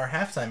sing our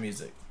halftime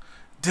music.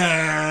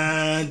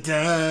 Da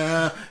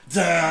da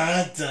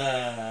da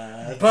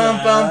da.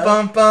 Bum bum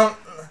bum bum.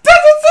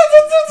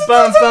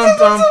 Bum bum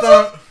bum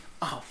bum.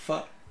 Oh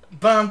fuck!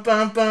 Bum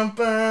bum bum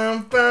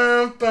bum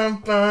bum bum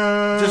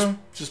bum.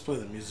 Just play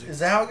the music. Is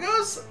that how it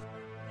goes?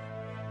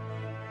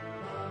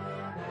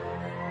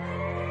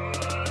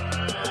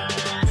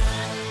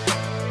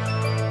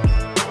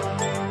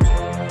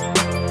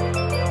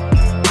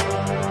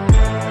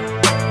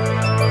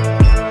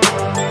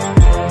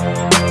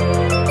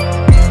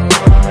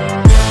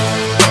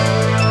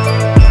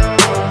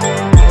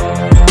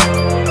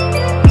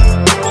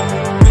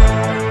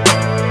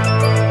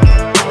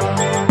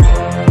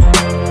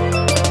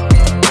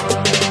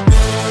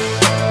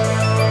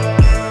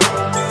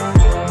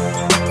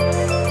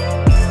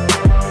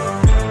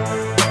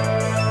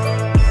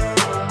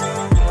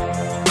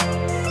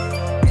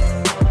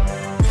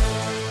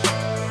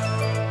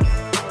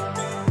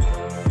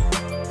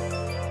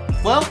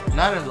 Well,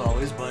 not as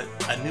always, but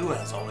I knew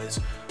as always.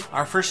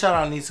 Our first shout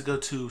out needs to go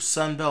to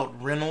Sunbelt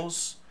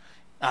Rentals.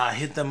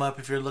 Hit them up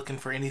if you're looking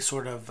for any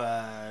sort of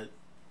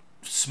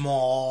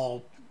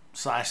small /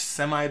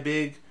 semi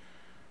big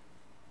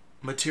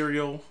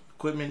material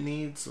equipment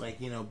needs,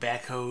 like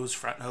backhoes,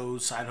 front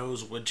hose, side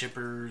hose, wood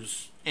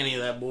chippers, any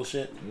of that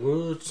bullshit.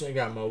 I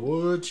got my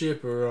wood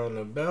chipper on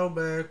the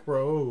Bellback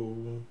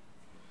Road.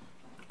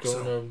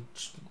 Gonna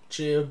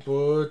chip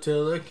wood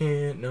till I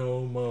can't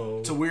no more.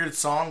 It's a weird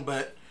song,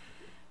 but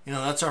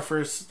that's our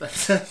first.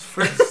 That's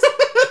first.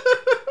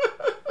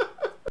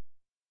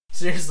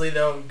 Seriously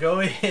though, go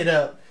hit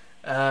up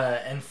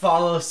and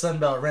follow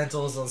Sunbelt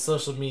Rentals on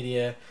social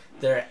media.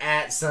 They're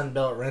at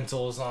Sunbelt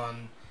Rentals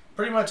on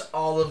pretty much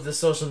all of the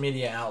social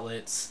media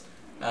outlets.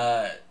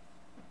 Tell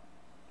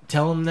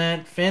them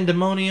that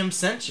Fandemonium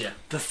sent you.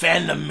 The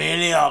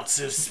Fandomaniacs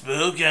have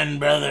spoken,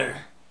 brother.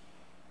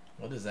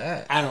 What is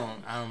that? I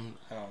don't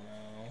know.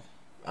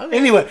 Okay.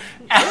 Anyway,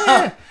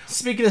 Yeah.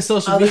 Speaking of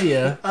social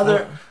media,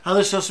 other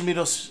social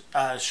media, social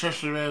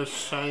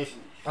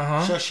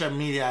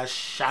media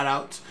shout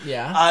outs.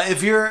 yeah.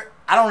 If you're,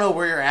 I don't know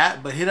where you're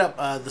at, but hit up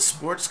the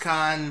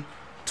SportsCon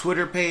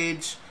Twitter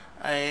page.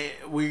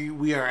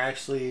 We are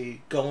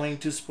actually going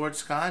to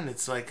SportsCon.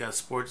 It's like a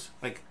sports,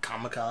 like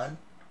Comic-Con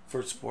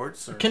for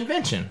sports or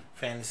Convention.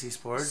 fantasy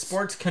sports.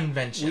 Sports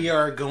convention. We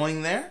are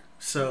going there,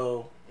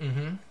 so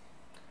Mm-hmm.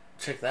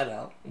 check that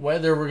out.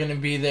 Whether we're going to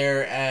be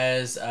there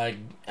as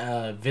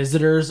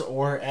visitors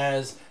or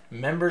as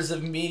members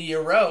of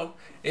Media Row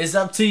is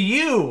up to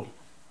you,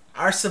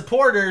 our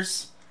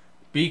supporters,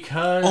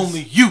 because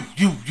Only you.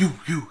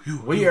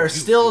 we are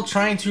still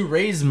trying to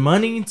raise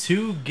money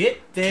to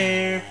get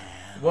there.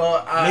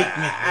 Well,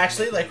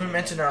 actually, like we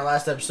mentioned in our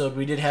last episode,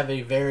 we did have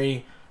a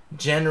very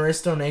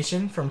generous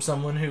donation from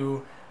someone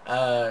who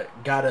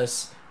got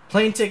us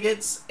plane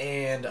tickets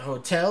and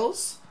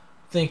hotels.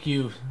 Thank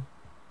you,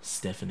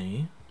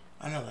 Stephanie.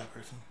 I know that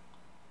person.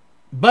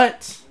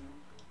 But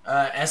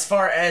as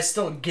far as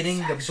still getting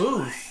the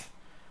booth,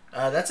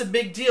 that's a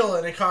big deal,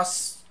 and it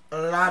costs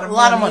a lot of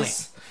money.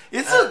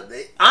 It's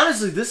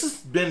honestly, this has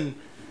been,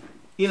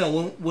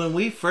 when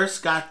we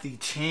first got the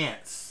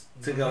chance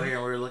to go here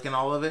and we were looking at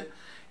all of it,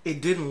 it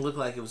didn't look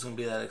like it was going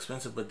to be that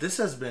expensive. But this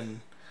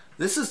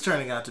is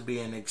turning out to be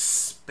an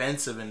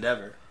expensive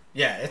endeavor.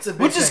 Yeah, it's a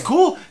big Which is thing.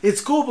 cool. It's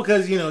cool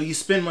because, you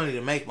spend money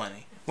to make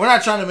money. We're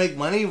not trying to make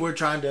money. We're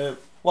trying to,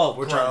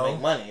 trying to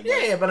make money. But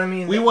Yeah, but I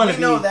mean, we we wanna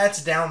know be-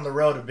 that's down the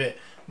road a bit.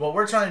 What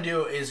we're trying to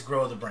do is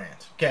grow the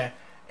brand, okay?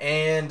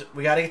 And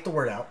we got to get the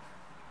word out.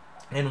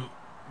 And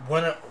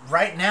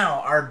right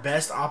now, our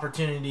best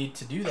opportunity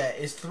to do that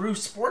is through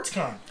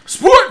SportsCon.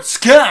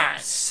 SportsCon!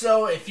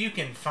 So if you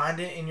can find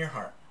it in your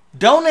heart,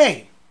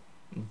 Donate.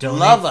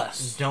 Love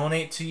us.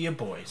 Donate to your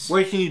boys.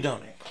 Where can you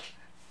donate?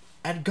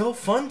 At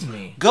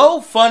GoFundMe.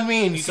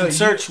 GoFundMe, and you So can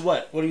search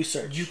what? What do you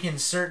search? You can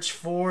search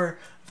for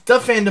the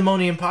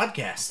Fandemonium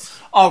Podcast.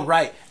 All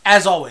right.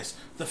 As always,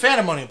 the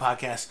Fandemonium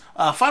Podcast.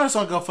 Find us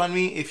on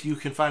GoFundMe if you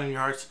can find it in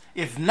your hearts.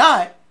 If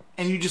not,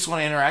 and you just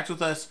want to interact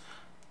with us,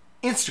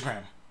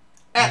 Instagram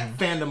at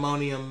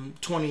Fandemonium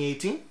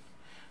 2018.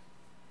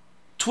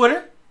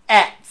 Twitter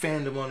at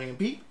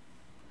FandemoniumP.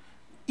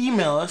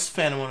 Email us,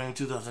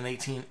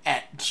 Fandemonium2018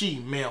 at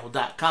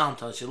gmail.com.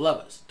 Tell us you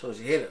love us. Tell us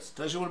you hate us.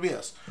 Tell us you want to be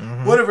us.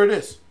 Whatever it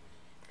is.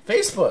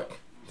 Facebook,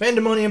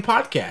 Fandemonium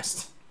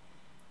Podcast.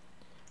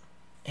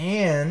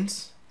 And,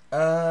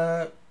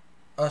 oh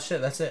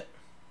shit, that's it.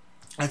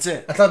 That's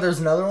it. I thought there was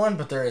another one,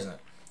 but there isn't.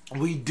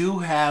 We do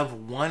have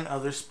one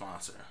other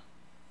sponsor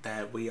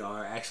that we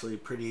are actually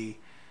pretty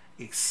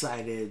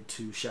excited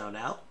to shout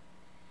out.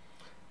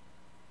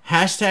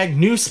 Hashtag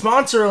new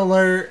sponsor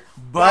alert.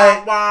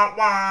 But Wah, wah,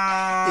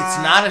 wah.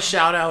 it's not a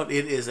shout out.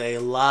 It is a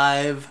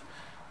live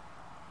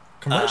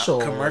commercial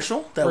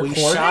that we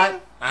recording?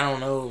 shot. I don't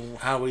know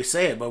how we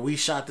say it, but we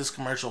shot this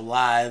commercial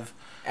live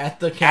at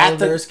the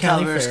Calaveras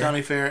Calaveras Fair.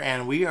 County Fair,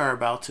 and we are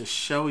about to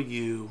show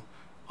you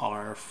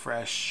our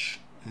fresh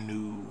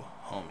new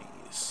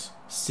homies.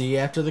 See you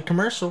after the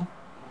commercial.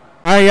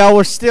 All right, y'all.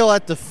 We're still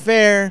at the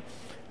fair.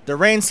 The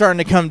rain's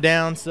starting to come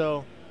down,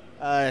 so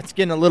it's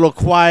getting a little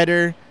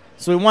quieter.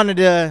 So we wanted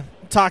to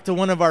talk to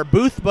one of our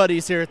booth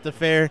buddies here at the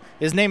fair.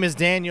 His name is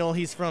Daniel.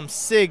 He's from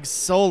SIG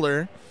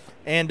Solar,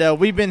 and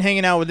we've been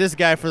hanging out with this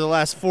guy for the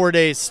last 4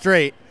 days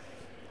straight.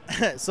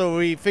 So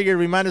we figured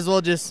we might as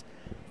well just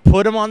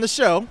put him on the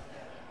show.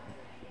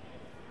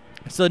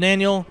 So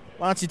Daniel,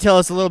 why don't you tell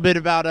us a little bit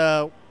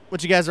about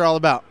what you guys are all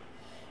about?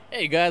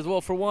 Hey guys,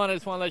 well for one, I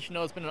just want to let you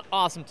know it's been an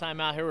awesome time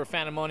out here with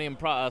Fandemonium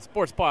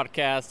Sports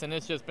Podcast, and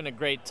it's just been a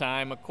great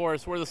time. Of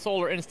course, we're the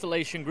solar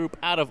installation group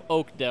out of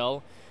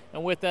Oakdale,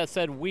 and with that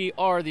said, we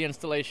are the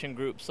installation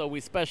group, so we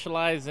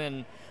specialize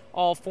in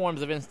all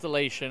forms of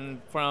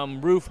installation,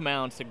 from roof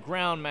mounts to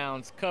ground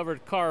mounts,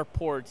 covered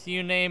carports,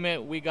 you name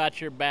it, we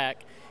got your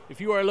back. If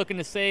you are looking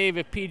to save,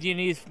 if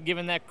PG&E's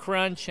giving that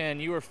crunch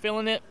and you are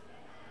feeling it,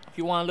 if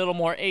you want a little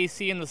more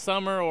AC in the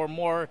summer or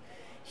more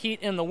heat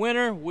in the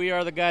winter, we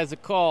are the guys to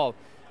call.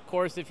 Of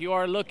course, if you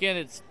are looking,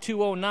 it's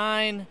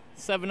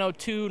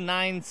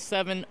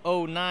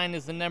 209-702-9709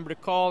 is the number to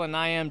call, and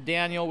I am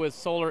Daniel with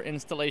Solar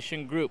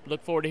Installation Group.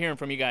 Look forward to hearing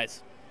from you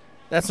guys.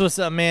 That's what's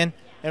up, man.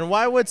 And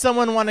why would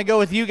someone want to go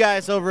with you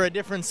guys over a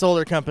different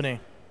solar company?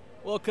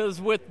 Well, because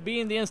with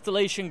being the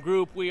installation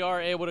group, we are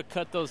able to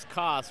cut those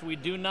costs. We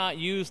do not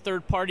use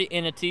third-party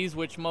entities,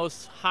 which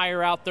most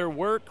hire out their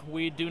work.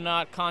 We do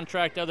not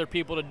contract other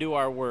people to do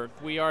our work.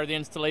 We are the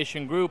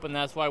installation group, and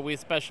that's why we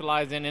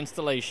specialize in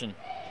installation.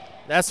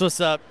 That's what's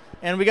up.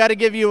 And we got to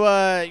give you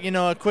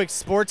a quick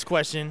sports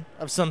question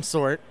of some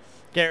sort.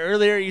 Okay,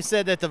 earlier you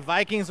said that the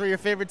Vikings were your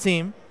favorite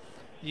team.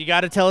 You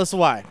got to tell us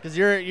why, because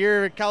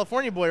you're a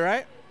California boy,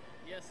 right?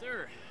 Yes,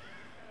 sir.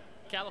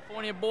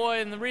 California boy,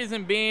 and the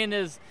reason being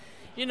is,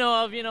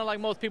 like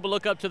most people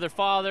look up to their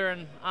father,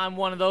 and I'm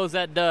one of those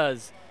that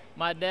does.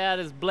 My dad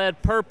has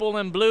bled purple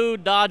and blue,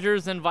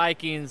 Dodgers and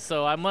Vikings,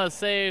 so I must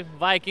say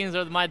Vikings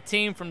are my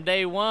team from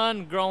day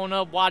one, growing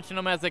up watching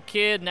them as a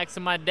kid next to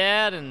my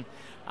dad, and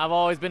I've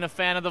always been a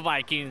fan of the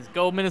Vikings.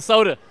 Go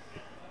Minnesota.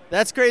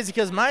 That's crazy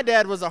because my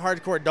dad was a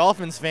hardcore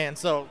Dolphins fan,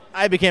 so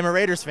I became a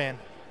Raiders fan.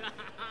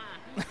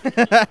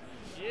 Yeah.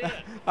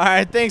 All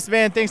right, thanks,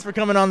 man. Thanks for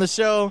coming on the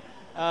show.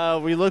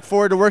 We look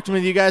forward to working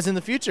with you guys in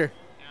the future.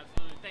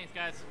 Absolutely. Thanks,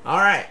 guys. All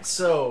right,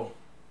 so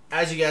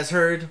as you guys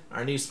heard,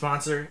 our new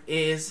sponsor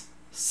is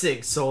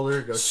SIG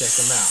Solar. Go check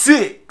them out.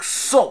 SIG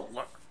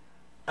Solar.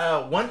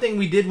 One thing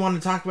we did want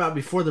to talk about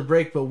before the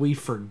break, but we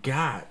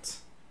forgot,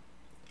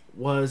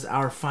 was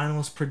our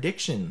finals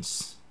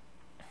predictions.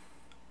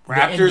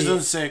 Raptors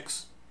in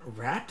 6.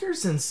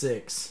 Raptors in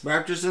 6.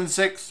 Raptors in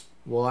 6.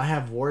 Well, I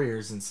have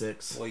Warriors in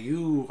 6. Well,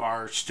 you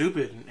are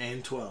stupid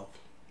in 12.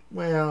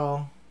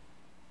 Well,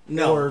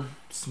 No. or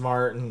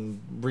smart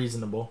and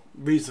reasonable.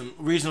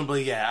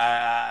 Reasonably,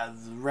 yeah.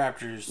 The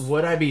Raptors.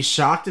 Would I be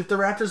shocked if the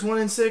Raptors won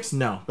in 6?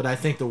 No, but I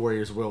think the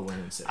Warriors will win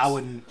in 6. I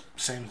wouldn't.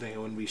 Same thing. I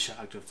wouldn't be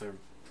shocked if the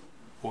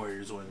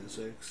Warriors win in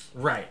 6.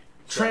 Right.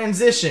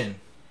 Transition.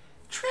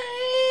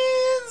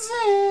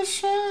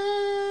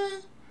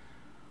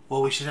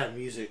 Well, we should have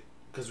music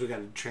because we got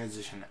to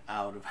transition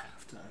out of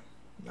halftime.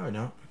 No, I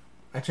don't.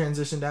 I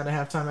transitioned out of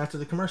halftime after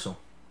the commercial.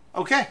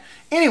 Okay.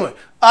 Anyway,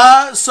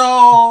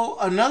 so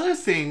another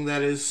thing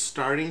that is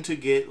starting to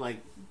get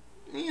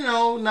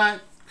not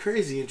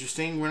crazy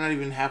interesting. We're not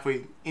even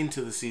halfway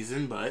into the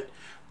season, but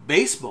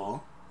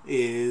baseball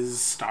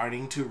is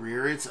starting to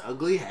rear its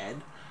ugly head,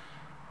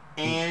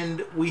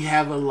 and we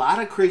have a lot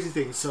of crazy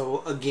things.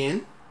 So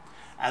again,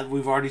 as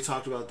we've already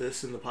talked about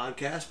this in the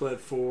podcast, but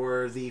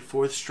for the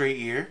 4th straight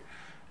year,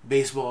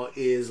 baseball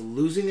is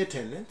losing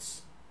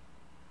attendance.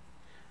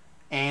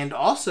 And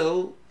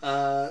also,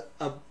 a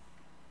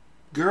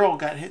girl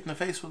got hit in the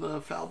face with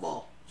a foul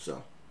ball.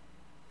 So,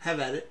 have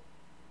at it.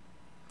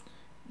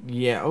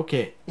 Yeah.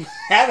 Okay.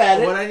 Have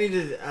at it. What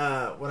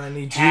I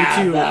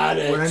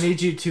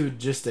need you to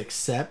just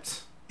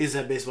accept Is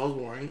that baseball's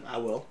boring? I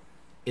will.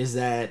 is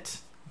that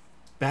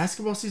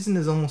basketball season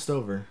is almost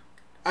over.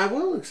 I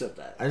will accept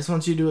that. I just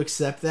want you to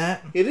accept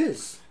that, It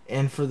is.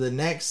 and for the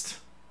next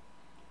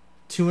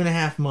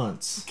 2.5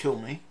 months, Kill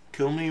me.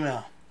 Kill me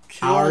now.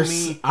 Kill our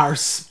me. our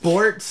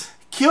sport,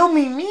 Kill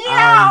me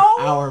meow.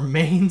 our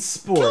main Kill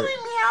sport me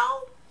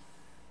meow.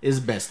 is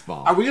best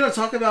ball. Are we gonna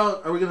talk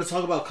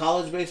about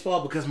college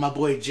baseball? Because my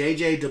boy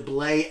JJ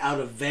DeBlay out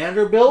of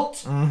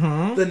Vanderbilt,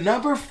 Mm-hmm. the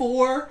number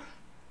 4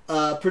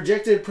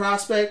 projected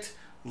prospect.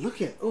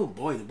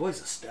 The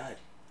boy's a stud.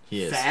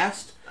 He is.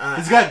 Fast.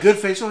 He's got good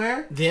facial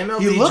hair. The MLB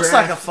He looks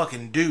draft, like a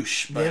fucking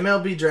douche. the But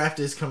MLB draft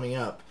is coming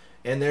up,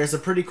 and there's a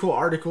pretty cool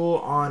article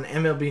on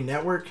MLB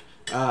Network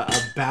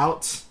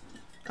about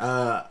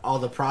all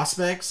the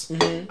prospects.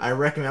 Mm-hmm. I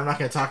recommend. I'm not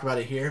going to talk about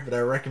it here, but I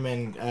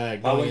recommend why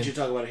going wouldn't in you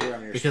talk about it here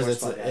on your because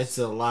sports podcast? it's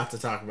a lot to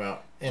talk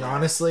about. And Right.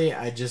 honestly,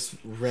 I just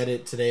read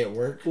it today at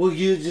work. Well,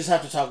 you just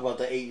have to talk about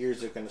the 8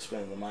 years they're going to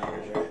spend in the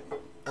minors,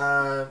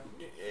 right?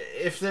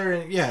 if they're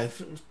in,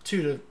 if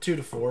 2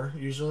 to 4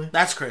 usually.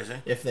 That's crazy.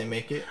 If they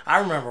make it. I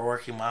remember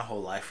working my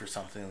whole life for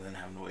something and then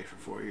having to wait for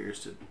 4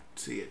 years to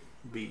see it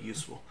be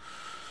useful.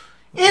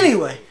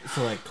 Anyway.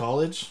 So like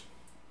college?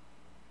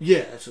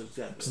 Yeah, that's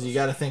exactly. So you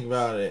got to think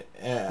about it.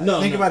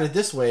 Think about it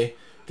this way.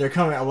 They're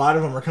coming. A lot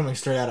of them are coming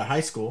straight out of high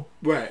school.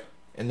 Right.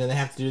 And then they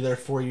have to do their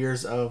 4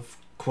 years of,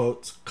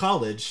 quote,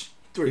 college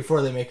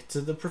before they make it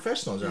to the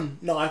professional job.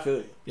 No, I feel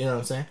you. You know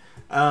what I'm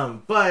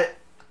saying? But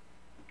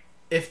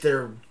if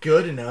they're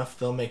good enough,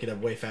 they'll make it up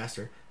way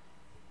faster.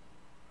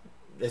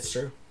 It's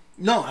true.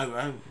 No,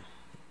 I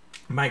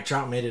Mike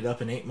Trout made it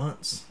up in 8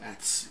 months.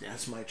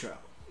 That's Mike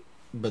Trout.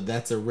 But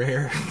that's a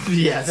rare.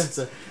 Yeah,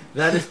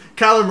 that is.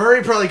 Kyler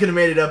Murray probably could have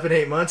made it up in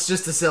 8 months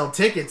just to sell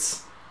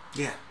tickets.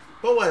 Yeah.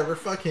 But whatever,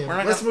 fuck him.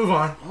 Let's move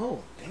on.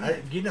 Oh,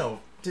 damn.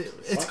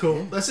 It's cool.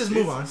 Him. Let's just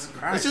move on.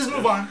 Let's just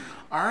move on.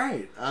 All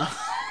right.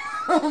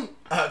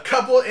 A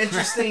couple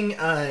interesting.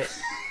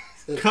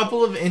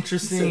 Couple of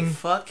interesting.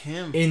 Fuck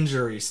him.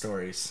 Injury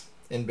stories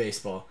in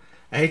baseball.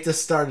 I hate to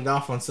start it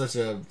off on such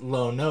a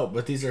low note,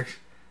 but these are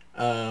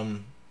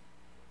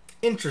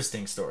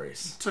interesting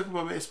stories. Talk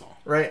about baseball.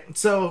 Right.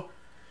 So,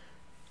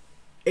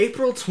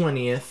 April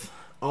 20th,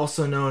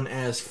 also known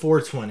as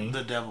 420.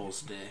 The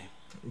Devil's Day.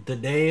 The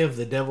day of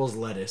the devil's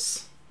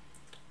lettuce.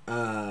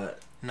 Not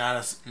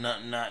us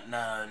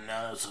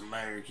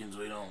Americans.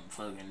 We don't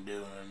fucking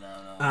do it.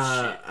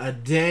 Shit. A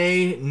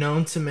day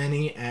known to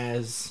many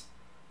as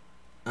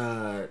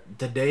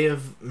the day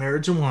of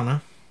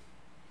marijuana.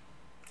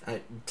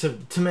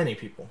 To many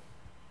people,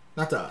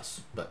 not to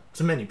us, but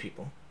to many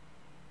people,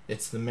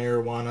 it's the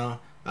marijuana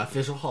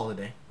official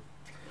holiday.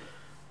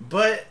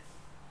 But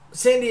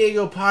San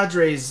Diego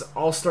Padres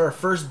all-star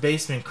first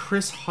baseman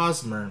Chris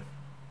Hosmer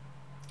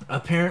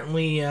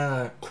apparently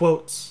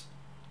quotes,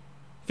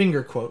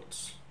 finger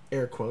quotes,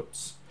 air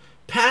quotes,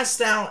 passed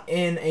out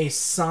in a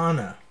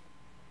sauna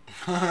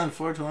on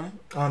 420.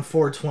 On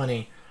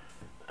 420.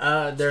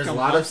 There's a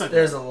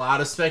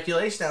lot of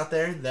speculation out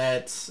there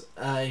that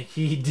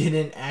he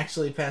didn't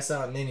actually pass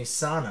out in any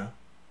sauna.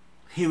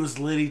 He was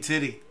litty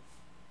titty.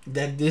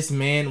 That this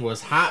man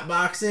was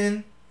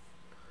hotboxing,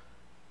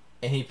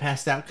 and he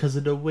passed out because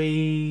of the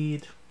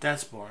weed.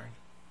 That's boring.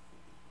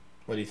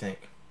 What do you think?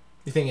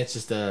 You think it's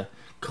just a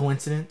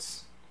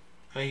coincidence?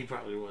 I mean, he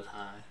probably was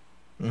high.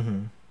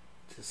 Mm-hmm.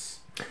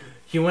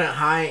 He went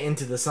high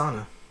into the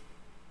sauna.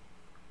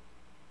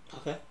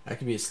 Okay. That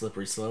could be a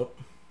slippery slope.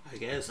 I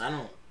guess. I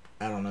don't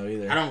know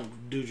either. I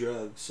don't do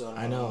drugs, so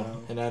I don't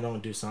know. And I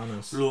don't do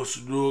saunas. Los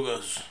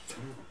drogas.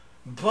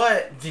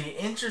 But the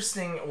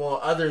interesting,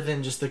 other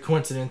than just the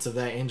coincidence of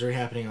that injury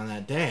happening on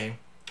that day,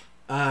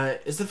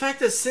 is the fact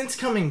that since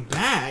coming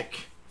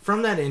back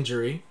from that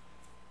injury,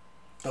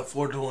 a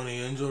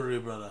 420 injury,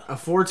 brother. A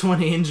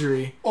 420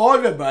 injury.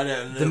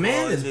 The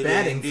man is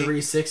batting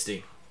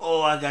 360.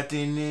 Oh, I got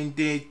the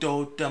nente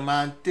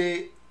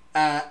totamante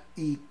a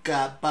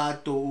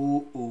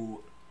ikapato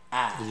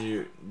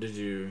Did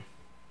you?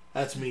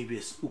 That's me,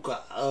 bis.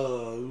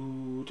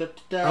 Oh,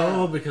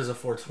 because of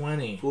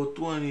 420.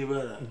 420,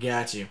 brother.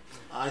 Got you.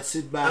 I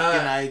sit back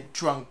and I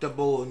trunk the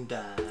bone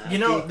down. You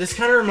know, this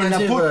kind of reminds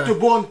me of... And I put the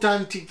bone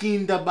down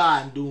in the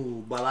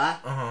bandu,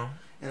 bala. Uh-huh.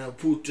 And I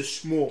put the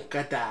smoke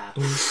at that.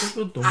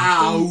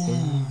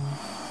 Ow!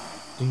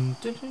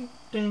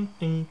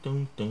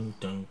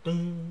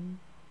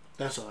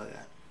 That's all I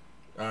got.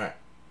 Alright.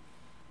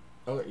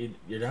 Oh,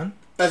 you're done?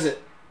 That's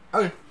it.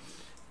 Okay.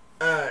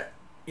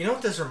 You know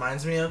what this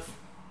reminds me of?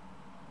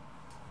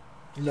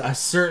 No. A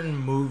certain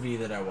movie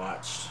that I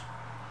watched.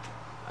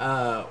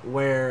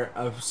 Where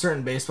a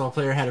certain baseball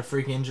player had a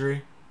freak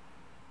injury.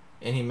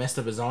 And he messed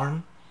up his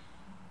arm.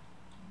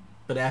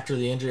 But after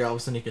the injury, all of a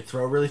sudden he could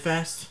throw really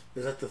fast.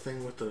 Is that the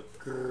thing with the...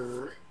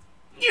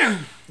 Yeah.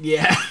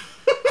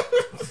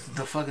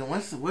 The fucking...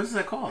 What is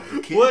that called?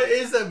 What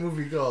is that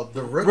movie called?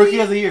 The Rookie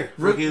of the Year.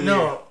 Rookie of the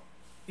Year.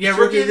 Yeah,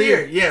 Rookie of the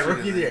Year. Yeah,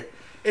 Rookie of the Year.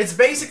 It's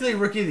basically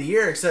Rookie of the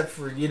Year except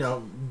for,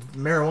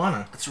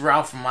 marijuana. It's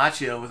Ralph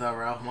Macchio without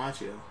Ralph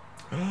Macchio.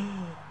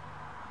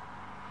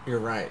 You're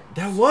right.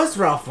 That was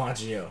Ralph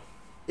Macchio.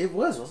 It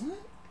was, wasn't it?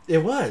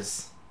 It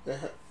was.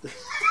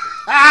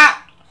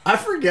 I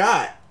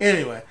forgot.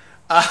 Anyway,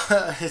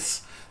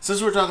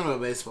 since we're talking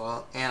about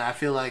baseball, and I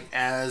feel like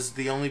as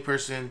the only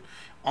person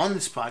on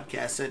this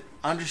podcast that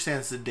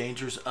understands the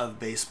dangers of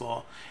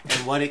baseball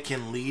and what it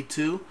can lead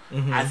to,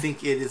 I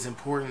think it is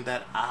important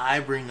that I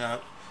bring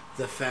up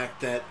the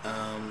fact that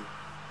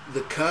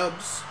the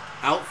Cubs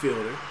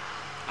outfielder,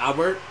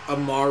 Albert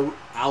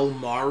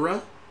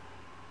Almora,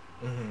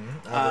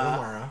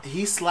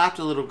 he slapped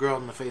a little girl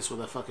in the face with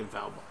a fucking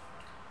foul ball.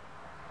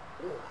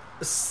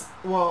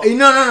 Well,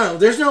 no.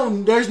 There's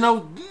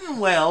no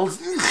wells.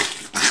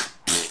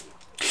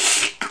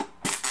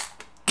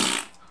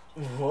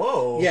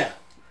 Whoa. Yeah.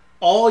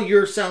 All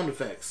your sound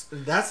effects.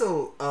 That's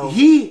a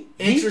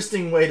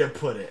interesting way to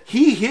put it.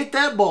 He hit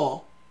that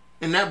ball,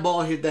 and that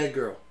ball hit that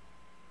girl.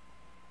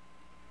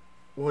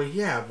 Well,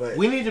 yeah, but...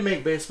 We need to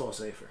make baseball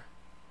safer.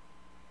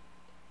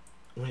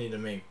 We need to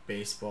make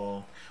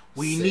baseball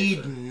We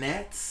safer. need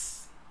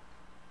nets.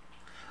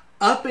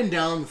 up and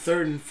down the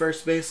third and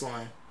first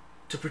baseline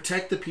to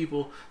protect the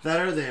people that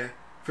are there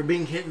from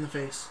being hit in the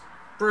face.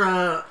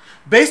 Bruh.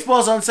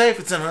 Baseball's unsafe.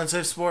 It's an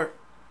unsafe sport.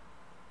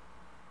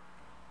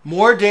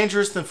 More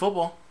dangerous than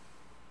football.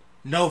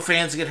 No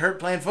fans get hurt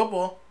playing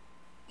football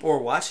or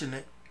watching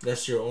it.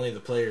 That's true. Only the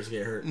players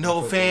get hurt.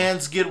 No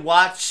fans get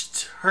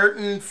watched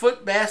hurting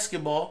foot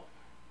basketball.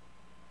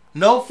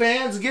 No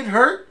fans get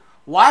hurt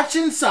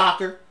watching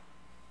soccer.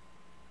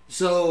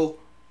 So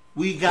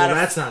we got. Well,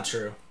 that's not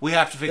true. We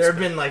have to fix. There have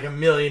been like a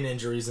million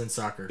injuries in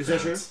soccer. Is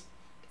that true?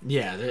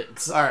 Yeah.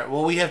 It's, all right.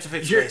 Well, we have to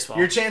fix baseball.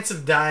 Your chance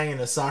of dying in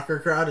a soccer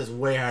crowd is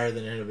way higher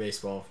than in a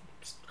baseball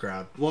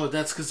crowd. Well,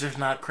 that's because there's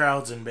not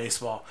crowds in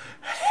baseball.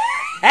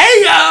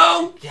 Hey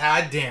yo!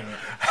 God damn it!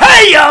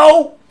 Hey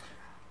yo!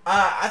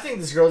 I think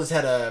this girl just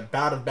had a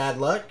bout of bad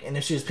luck, and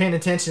if she was paying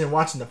attention and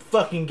watching the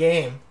fucking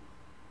game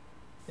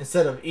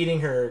instead of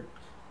eating her.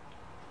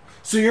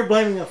 So you're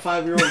blaming a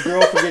 5-year-old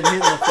girl for getting hit in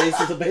the face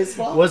with a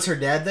baseball? Was her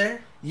dad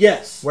there?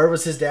 Yes. Where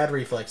was his dad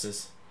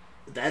reflexes?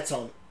 That's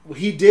on.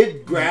 He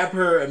did grab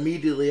her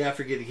immediately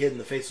after getting hit in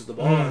the face with the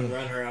ball and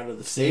run her out of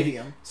the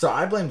stadium. So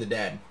I blame the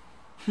dad.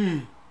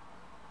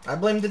 I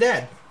blame the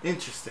dad.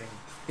 Interesting.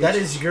 That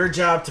is your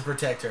job to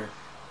protect her.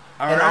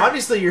 All and right.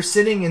 obviously you're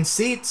sitting in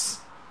seats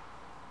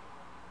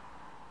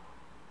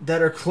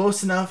that are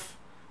close enough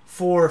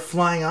for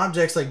flying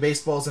objects like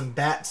baseballs and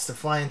bats to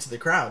fly into the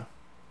crowd.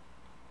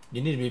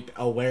 You need to be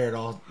aware at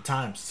all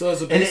times. So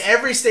as a and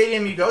every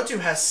stadium you go to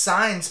has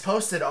signs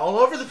posted all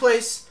over the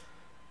place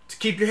to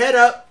keep your head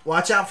up,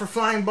 watch out for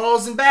flying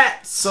balls and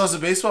bats. So as a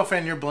baseball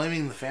fan, you're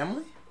blaming the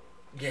family?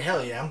 Yeah,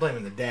 hell yeah, I'm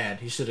blaming the dad.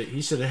 He should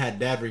have had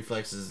dad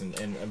reflexes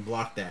and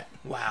blocked that.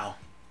 Wow.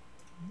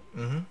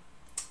 Mm-hmm.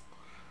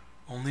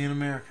 Only in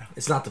America.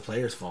 It's not the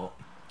player's fault.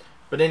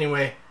 But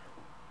anyway,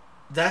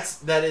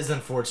 that is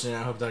unfortunate.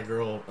 I hope that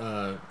girl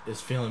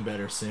is feeling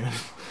better soon.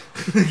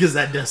 Because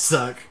that does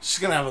suck. She's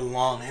going to have a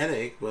long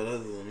headache, but other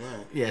than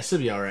that. Yeah, she'll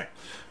be alright.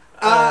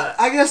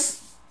 I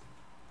guess...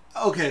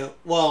 Okay,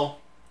 well,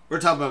 we're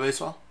talking about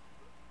baseball.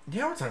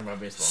 Yeah, we're talking about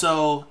baseball.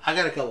 So, I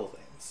got a couple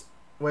things.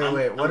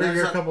 Wait. What are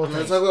your couple of I'm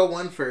things? going to talk about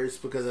one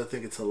first because I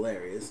think it's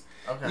hilarious.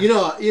 Okay. You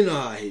know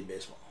how I hate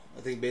baseball. I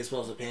think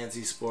baseball is a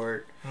pansy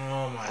sport.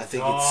 Oh my god. I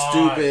think it's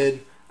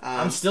stupid.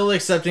 I'm still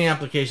accepting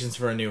applications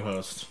for a new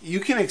host. You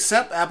can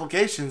accept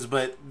applications,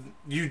 but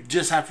you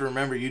just have to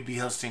remember you'd be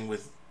hosting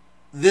with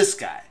this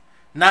guy,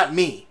 not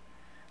me.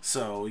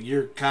 So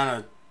you're kind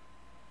of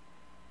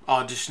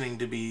auditioning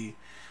to be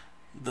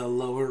the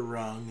lower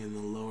rung in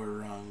the lower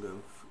rung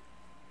of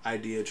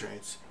idea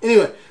trains.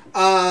 Anyway,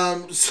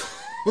 so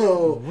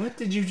What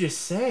did you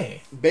just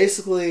say?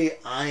 basically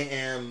I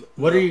am...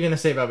 What are you going to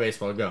say about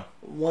baseball? Go.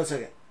 1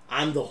 second.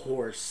 I'm the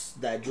horse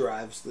that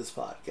drives this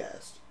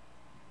podcast.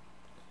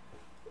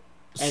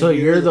 And So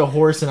you're the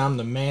horse and I'm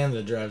the man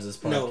that drives this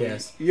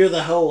podcast. No, you're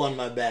the hoe on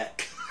my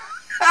back.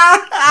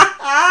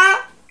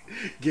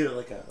 Get it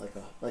like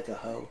a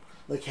hoe,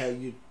 like how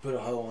you put a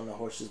hoe on a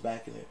horse's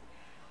back and it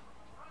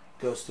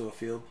goes to a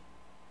field,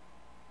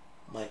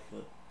 like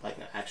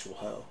an actual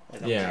hoe.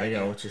 Like Yeah, I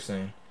got what you're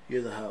saying.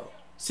 You're the hoe.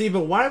 See,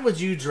 but why would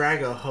you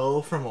drag a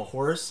hoe from a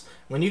horse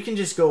when you can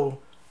just go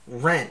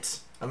rent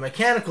a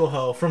mechanical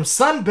hoe from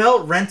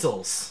Sunbelt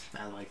Rentals?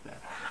 I like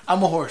that.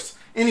 I'm a horse.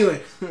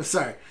 Anyway,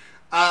 sorry.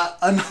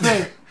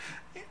 Another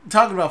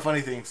talking about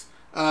funny things.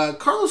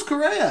 Carlos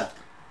Correa.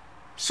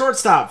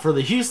 Shortstop for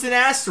the Houston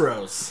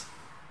Astros.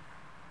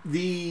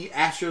 The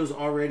Astros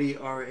already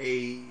are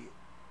a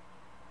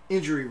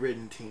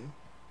injury-ridden team.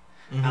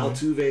 Mm-hmm.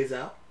 Altuve's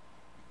out.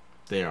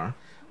 They are.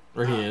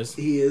 Or he is.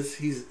 He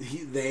is.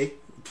 They,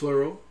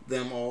 plural,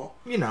 them all.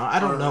 You know, I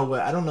don't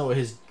know what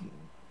his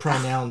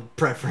pronoun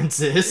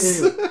preference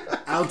is. Anyway,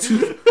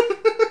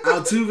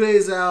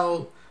 Altuve's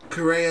out.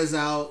 Correa's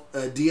out.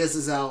 Diaz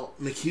is out.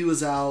 McHugh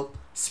is out.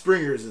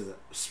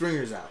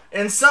 Springer's out.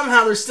 And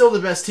somehow they're still the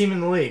best team in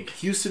the league.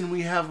 Houston,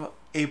 we have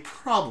a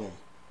problem.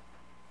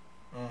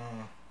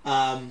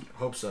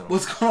 Hope so.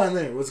 What's going on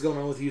there? What's going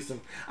on with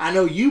Houston? I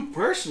know you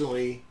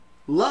personally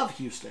love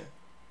Houston.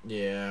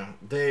 Yeah.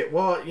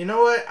 Well, you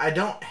know what? I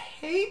don't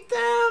hate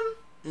them.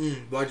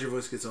 Why'd your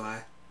voice get so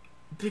high?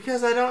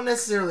 Because I don't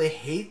necessarily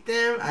hate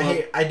them.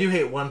 I do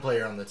hate one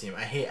player on the team.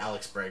 I hate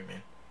Alex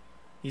Bregman.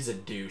 He's a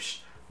douche.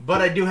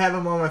 But I do have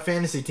him on my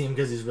fantasy team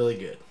because he's really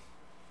good.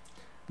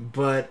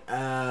 But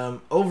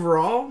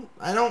overall,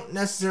 I don't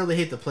necessarily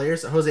hate the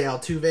players. Jose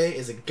Altuve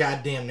is a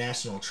goddamn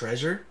national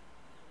treasure.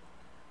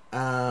 They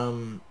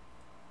have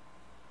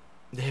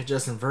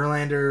Justin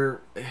Verlander.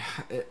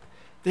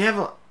 They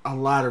have a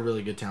lot of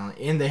really good talent.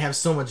 And they have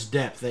so much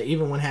depth that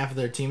even when half of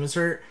their team is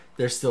hurt,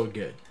 they're still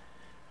good.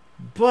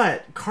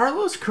 But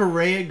Carlos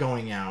Correa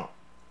going out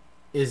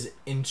is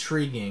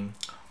intriguing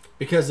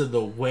because of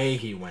the way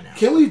he went out.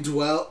 Can we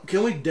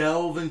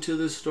delve into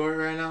this story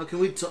right now? Can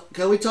we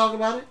talk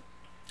about it?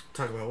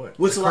 Talk about what?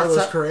 What's the Carlos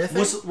last time? Correa thing?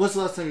 What's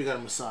the last time you got a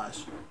massage?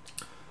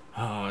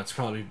 Oh, it's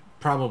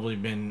probably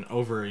been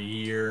over a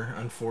year,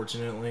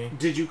 unfortunately.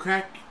 Did you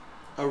crack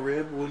a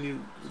rib when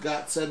you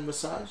got said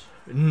massage?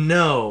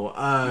 No.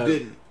 You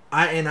didn't.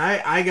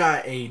 I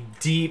got a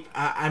deep.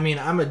 I mean,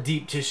 I'm a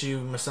deep tissue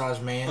massage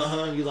man.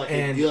 You like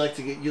it, you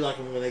like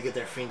them when they get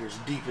their fingers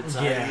deep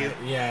inside of you.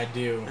 Yeah, I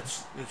do.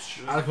 That's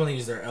true. I like when they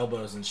use their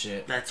elbows and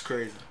shit. That's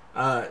crazy.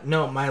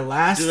 No, my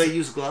last. Do they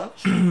use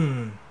gloves?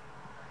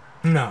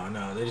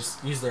 No, they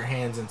just use their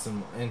hands in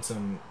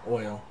some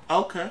oil.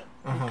 Okay.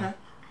 Uh-huh. Okay.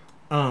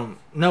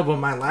 No, but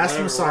my last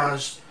Whatever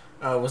massage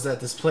was at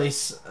this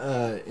place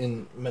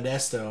in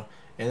Modesto,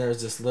 and there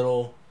was this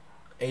little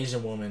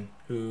Asian woman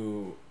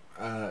who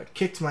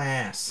kicked my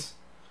ass.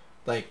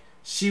 Like,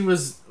 she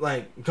was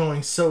like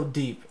going so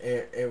deep,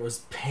 it was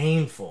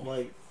painful.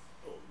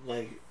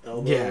 Like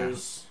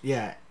elbows.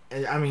 Yeah.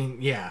 I mean,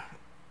 yeah.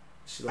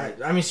 She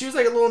like, I mean, she was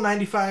like a little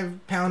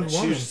 95-pound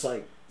woman. she was just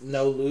like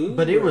no lube.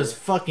 But it was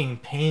fucking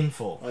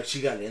painful. like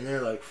she got in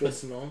there like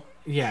fists and all.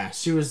 Yeah,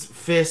 she was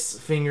fists,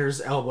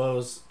 fingers,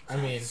 elbows. I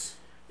mean,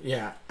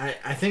 yeah.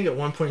 I think at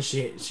one point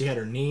she had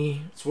her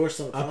knee. It's worse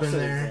than up in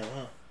there. Exam,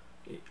 huh?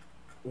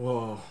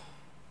 Whoa.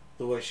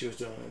 The way she was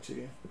doing it to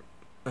you.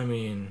 I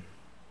mean,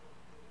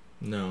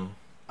 no.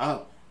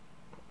 Oh.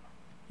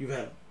 You've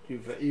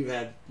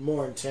had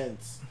more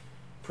intense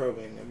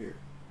probing of your.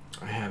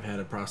 I have had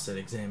a prostate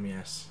exam,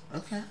 yes.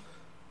 Okay.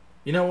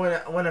 You know,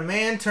 when a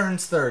man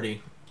turns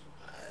 30,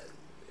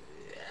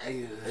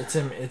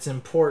 it's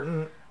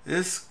important.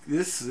 This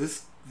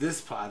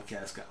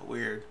podcast got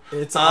weird.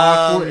 It's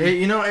awkward.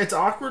 It's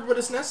awkward, but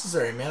it's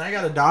necessary, man. I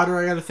got a daughter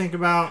I got to think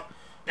about.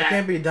 I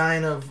can't be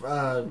dying of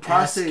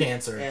prostate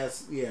cancer.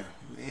 Yeah.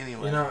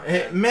 Anyway. You know,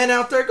 hey, men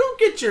out there,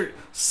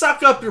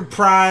 suck up your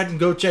pride and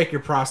go check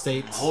your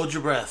prostate. Hold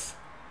your breath.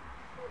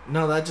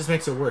 No, that just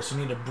makes it worse. You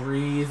need to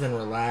breathe and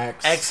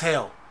relax.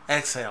 Exhale.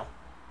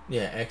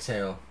 Yeah,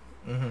 exhale.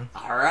 Mm-hmm.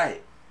 All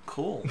right.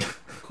 Cool.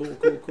 Cool.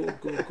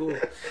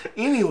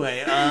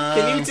 Anyway,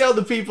 can you tell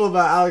the people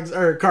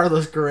about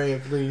Carlos Correa,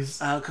 please?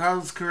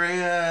 Carlos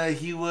Correa,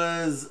 he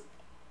was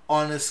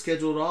on a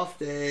scheduled off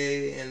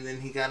day, and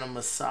then he got a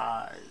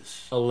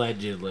massage.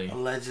 Allegedly,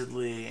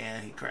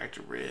 and he cracked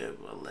a rib.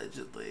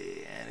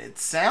 Allegedly, and it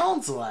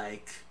sounds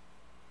like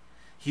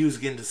he was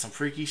getting to some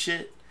freaky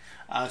shit.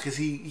 Because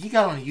he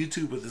got on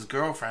YouTube with his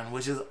girlfriend,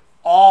 which is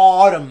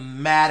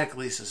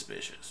automatically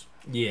suspicious.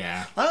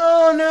 Yeah.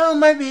 Oh, no,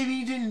 my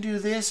baby didn't do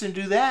this and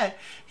do that.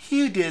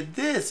 He did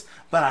this.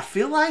 But I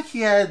feel like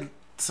he had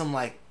some,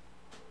 like,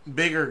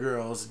 bigger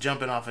girls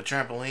jumping off of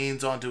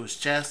trampolines onto his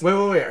chest. Wait.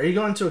 Are you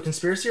going to a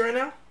conspiracy right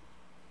now?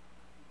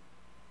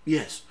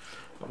 Yes.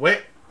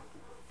 Wait.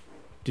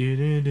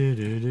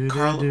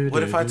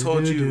 What if I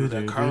told you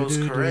that Carlos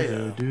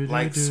Correa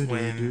likes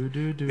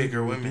when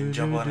bigger women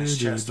jump on his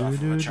chest off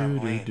of a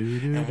trampoline?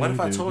 And what if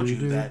I told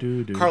you that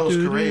Carlos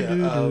Correa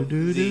of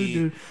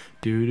the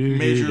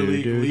Major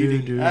League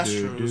leading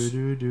Astros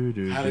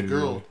had a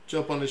girl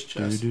jump on his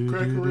chest,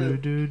 crack a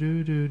rib?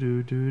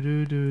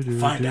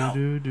 Find out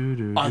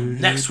on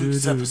next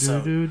week's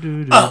episode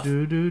of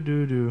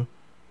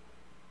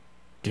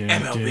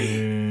MLB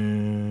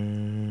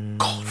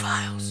Cold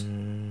Files.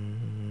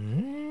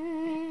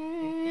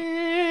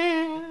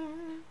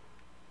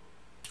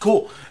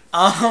 Cool.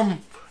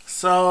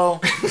 So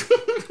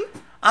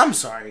I'm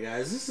sorry,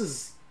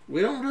 guys.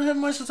 We don't really have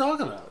much to talk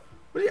about.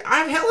 I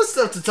have hella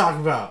stuff to talk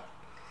about.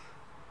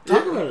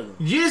 Talk about it.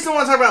 You just don't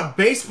want to talk about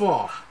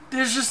baseball.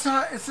 It's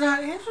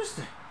not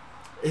interesting.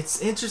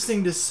 It's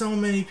interesting to so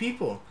many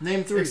people.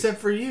 Name 3.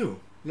 Except for you.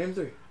 Name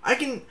 3. I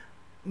can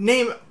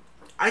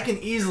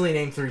easily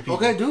name 3 people.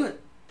 Okay, do it.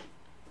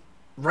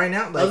 Right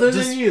now, like, other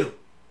than you.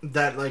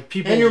 That, like,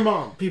 people. And your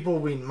mom. My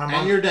mom.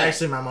 And your dad.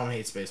 Actually, my mom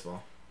hates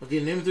baseball. Okay,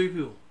 name 3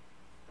 people.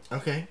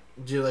 Okay.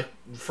 Do you like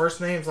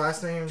first names,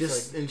 last names?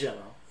 Just like, in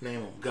general.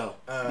 Name them. Go.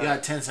 You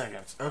got 10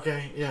 seconds.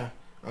 Okay, yeah.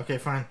 Okay,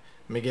 fine.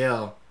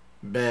 Miguel,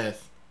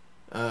 Beth,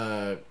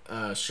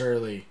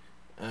 Shirley,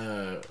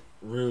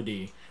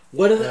 Rudy.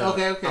 What are they?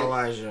 Okay.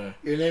 Elijah.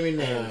 You're naming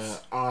names.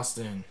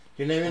 Austin.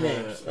 You're naming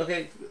names.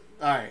 Okay.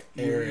 Alright.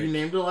 You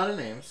named a lot of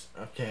names.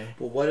 Okay.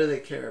 But what do they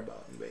care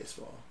about in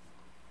baseball?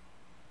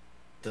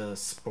 The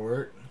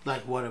sport.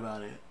 Like, what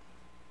about it?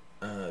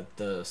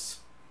 The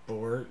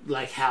sport.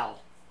 Like, how?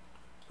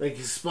 Like,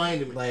 explain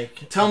to me.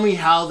 Like, tell me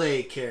how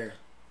they care.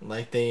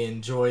 Like, they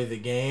enjoy the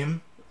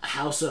game.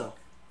 How so?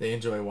 They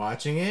enjoy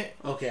watching it.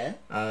 Okay.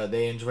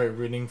 They enjoy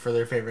rooting for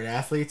their favorite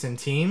athletes and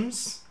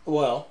teams.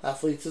 Well,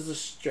 athletes is a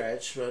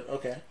stretch, but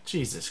okay.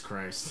 Jesus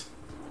Christ.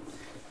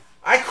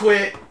 I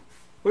quit.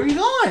 Where are you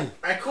going?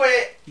 I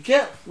quit. You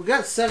can't. We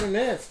got 7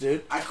 minutes,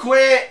 dude. I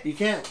quit. You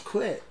can't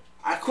quit.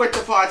 I quit the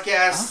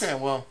podcast. Okay,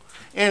 well,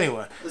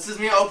 anyway. This is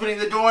me opening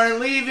the door and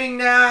leaving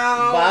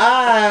now.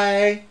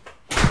 Bye.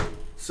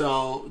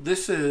 So,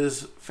 this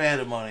is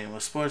Fandemonium,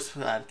 a sports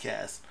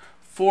podcast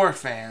for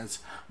fans,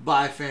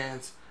 by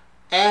fans,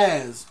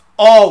 as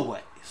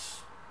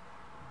always.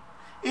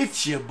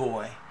 It's your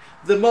boy,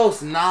 the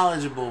most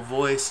knowledgeable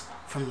voice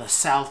from the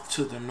south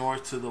to the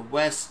north to the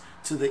west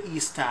to the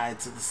east side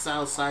to the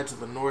south side to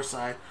the north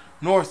side,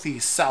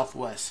 northeast,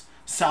 southwest,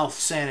 South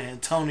San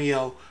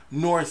Antonio,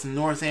 North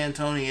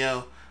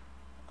Antonio.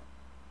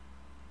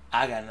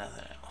 I got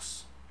nothing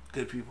else.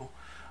 Good people.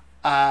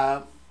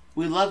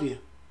 We love you.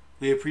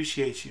 we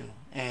appreciate you,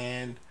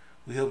 and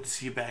we hope to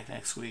see you back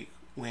next week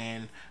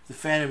when the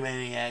Phantom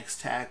Maniacs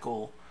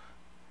tackle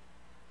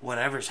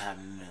whatever's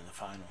happening in the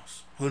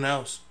finals. Who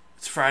knows?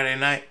 It's Friday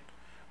night.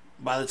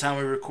 By the time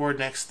we record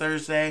next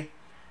Thursday,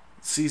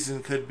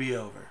 season could be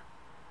over.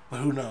 But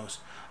who knows?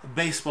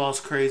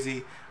 Baseball's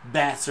crazy.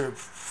 Bats are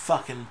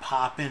fucking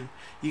popping.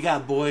 You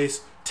got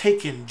boys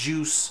taking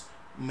juice.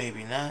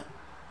 Maybe not.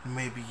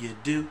 Maybe you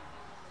do.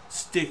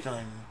 Stick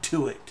on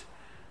to it.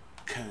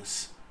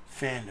 Because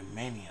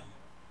Fandomanium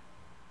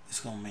is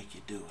going to make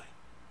you do it.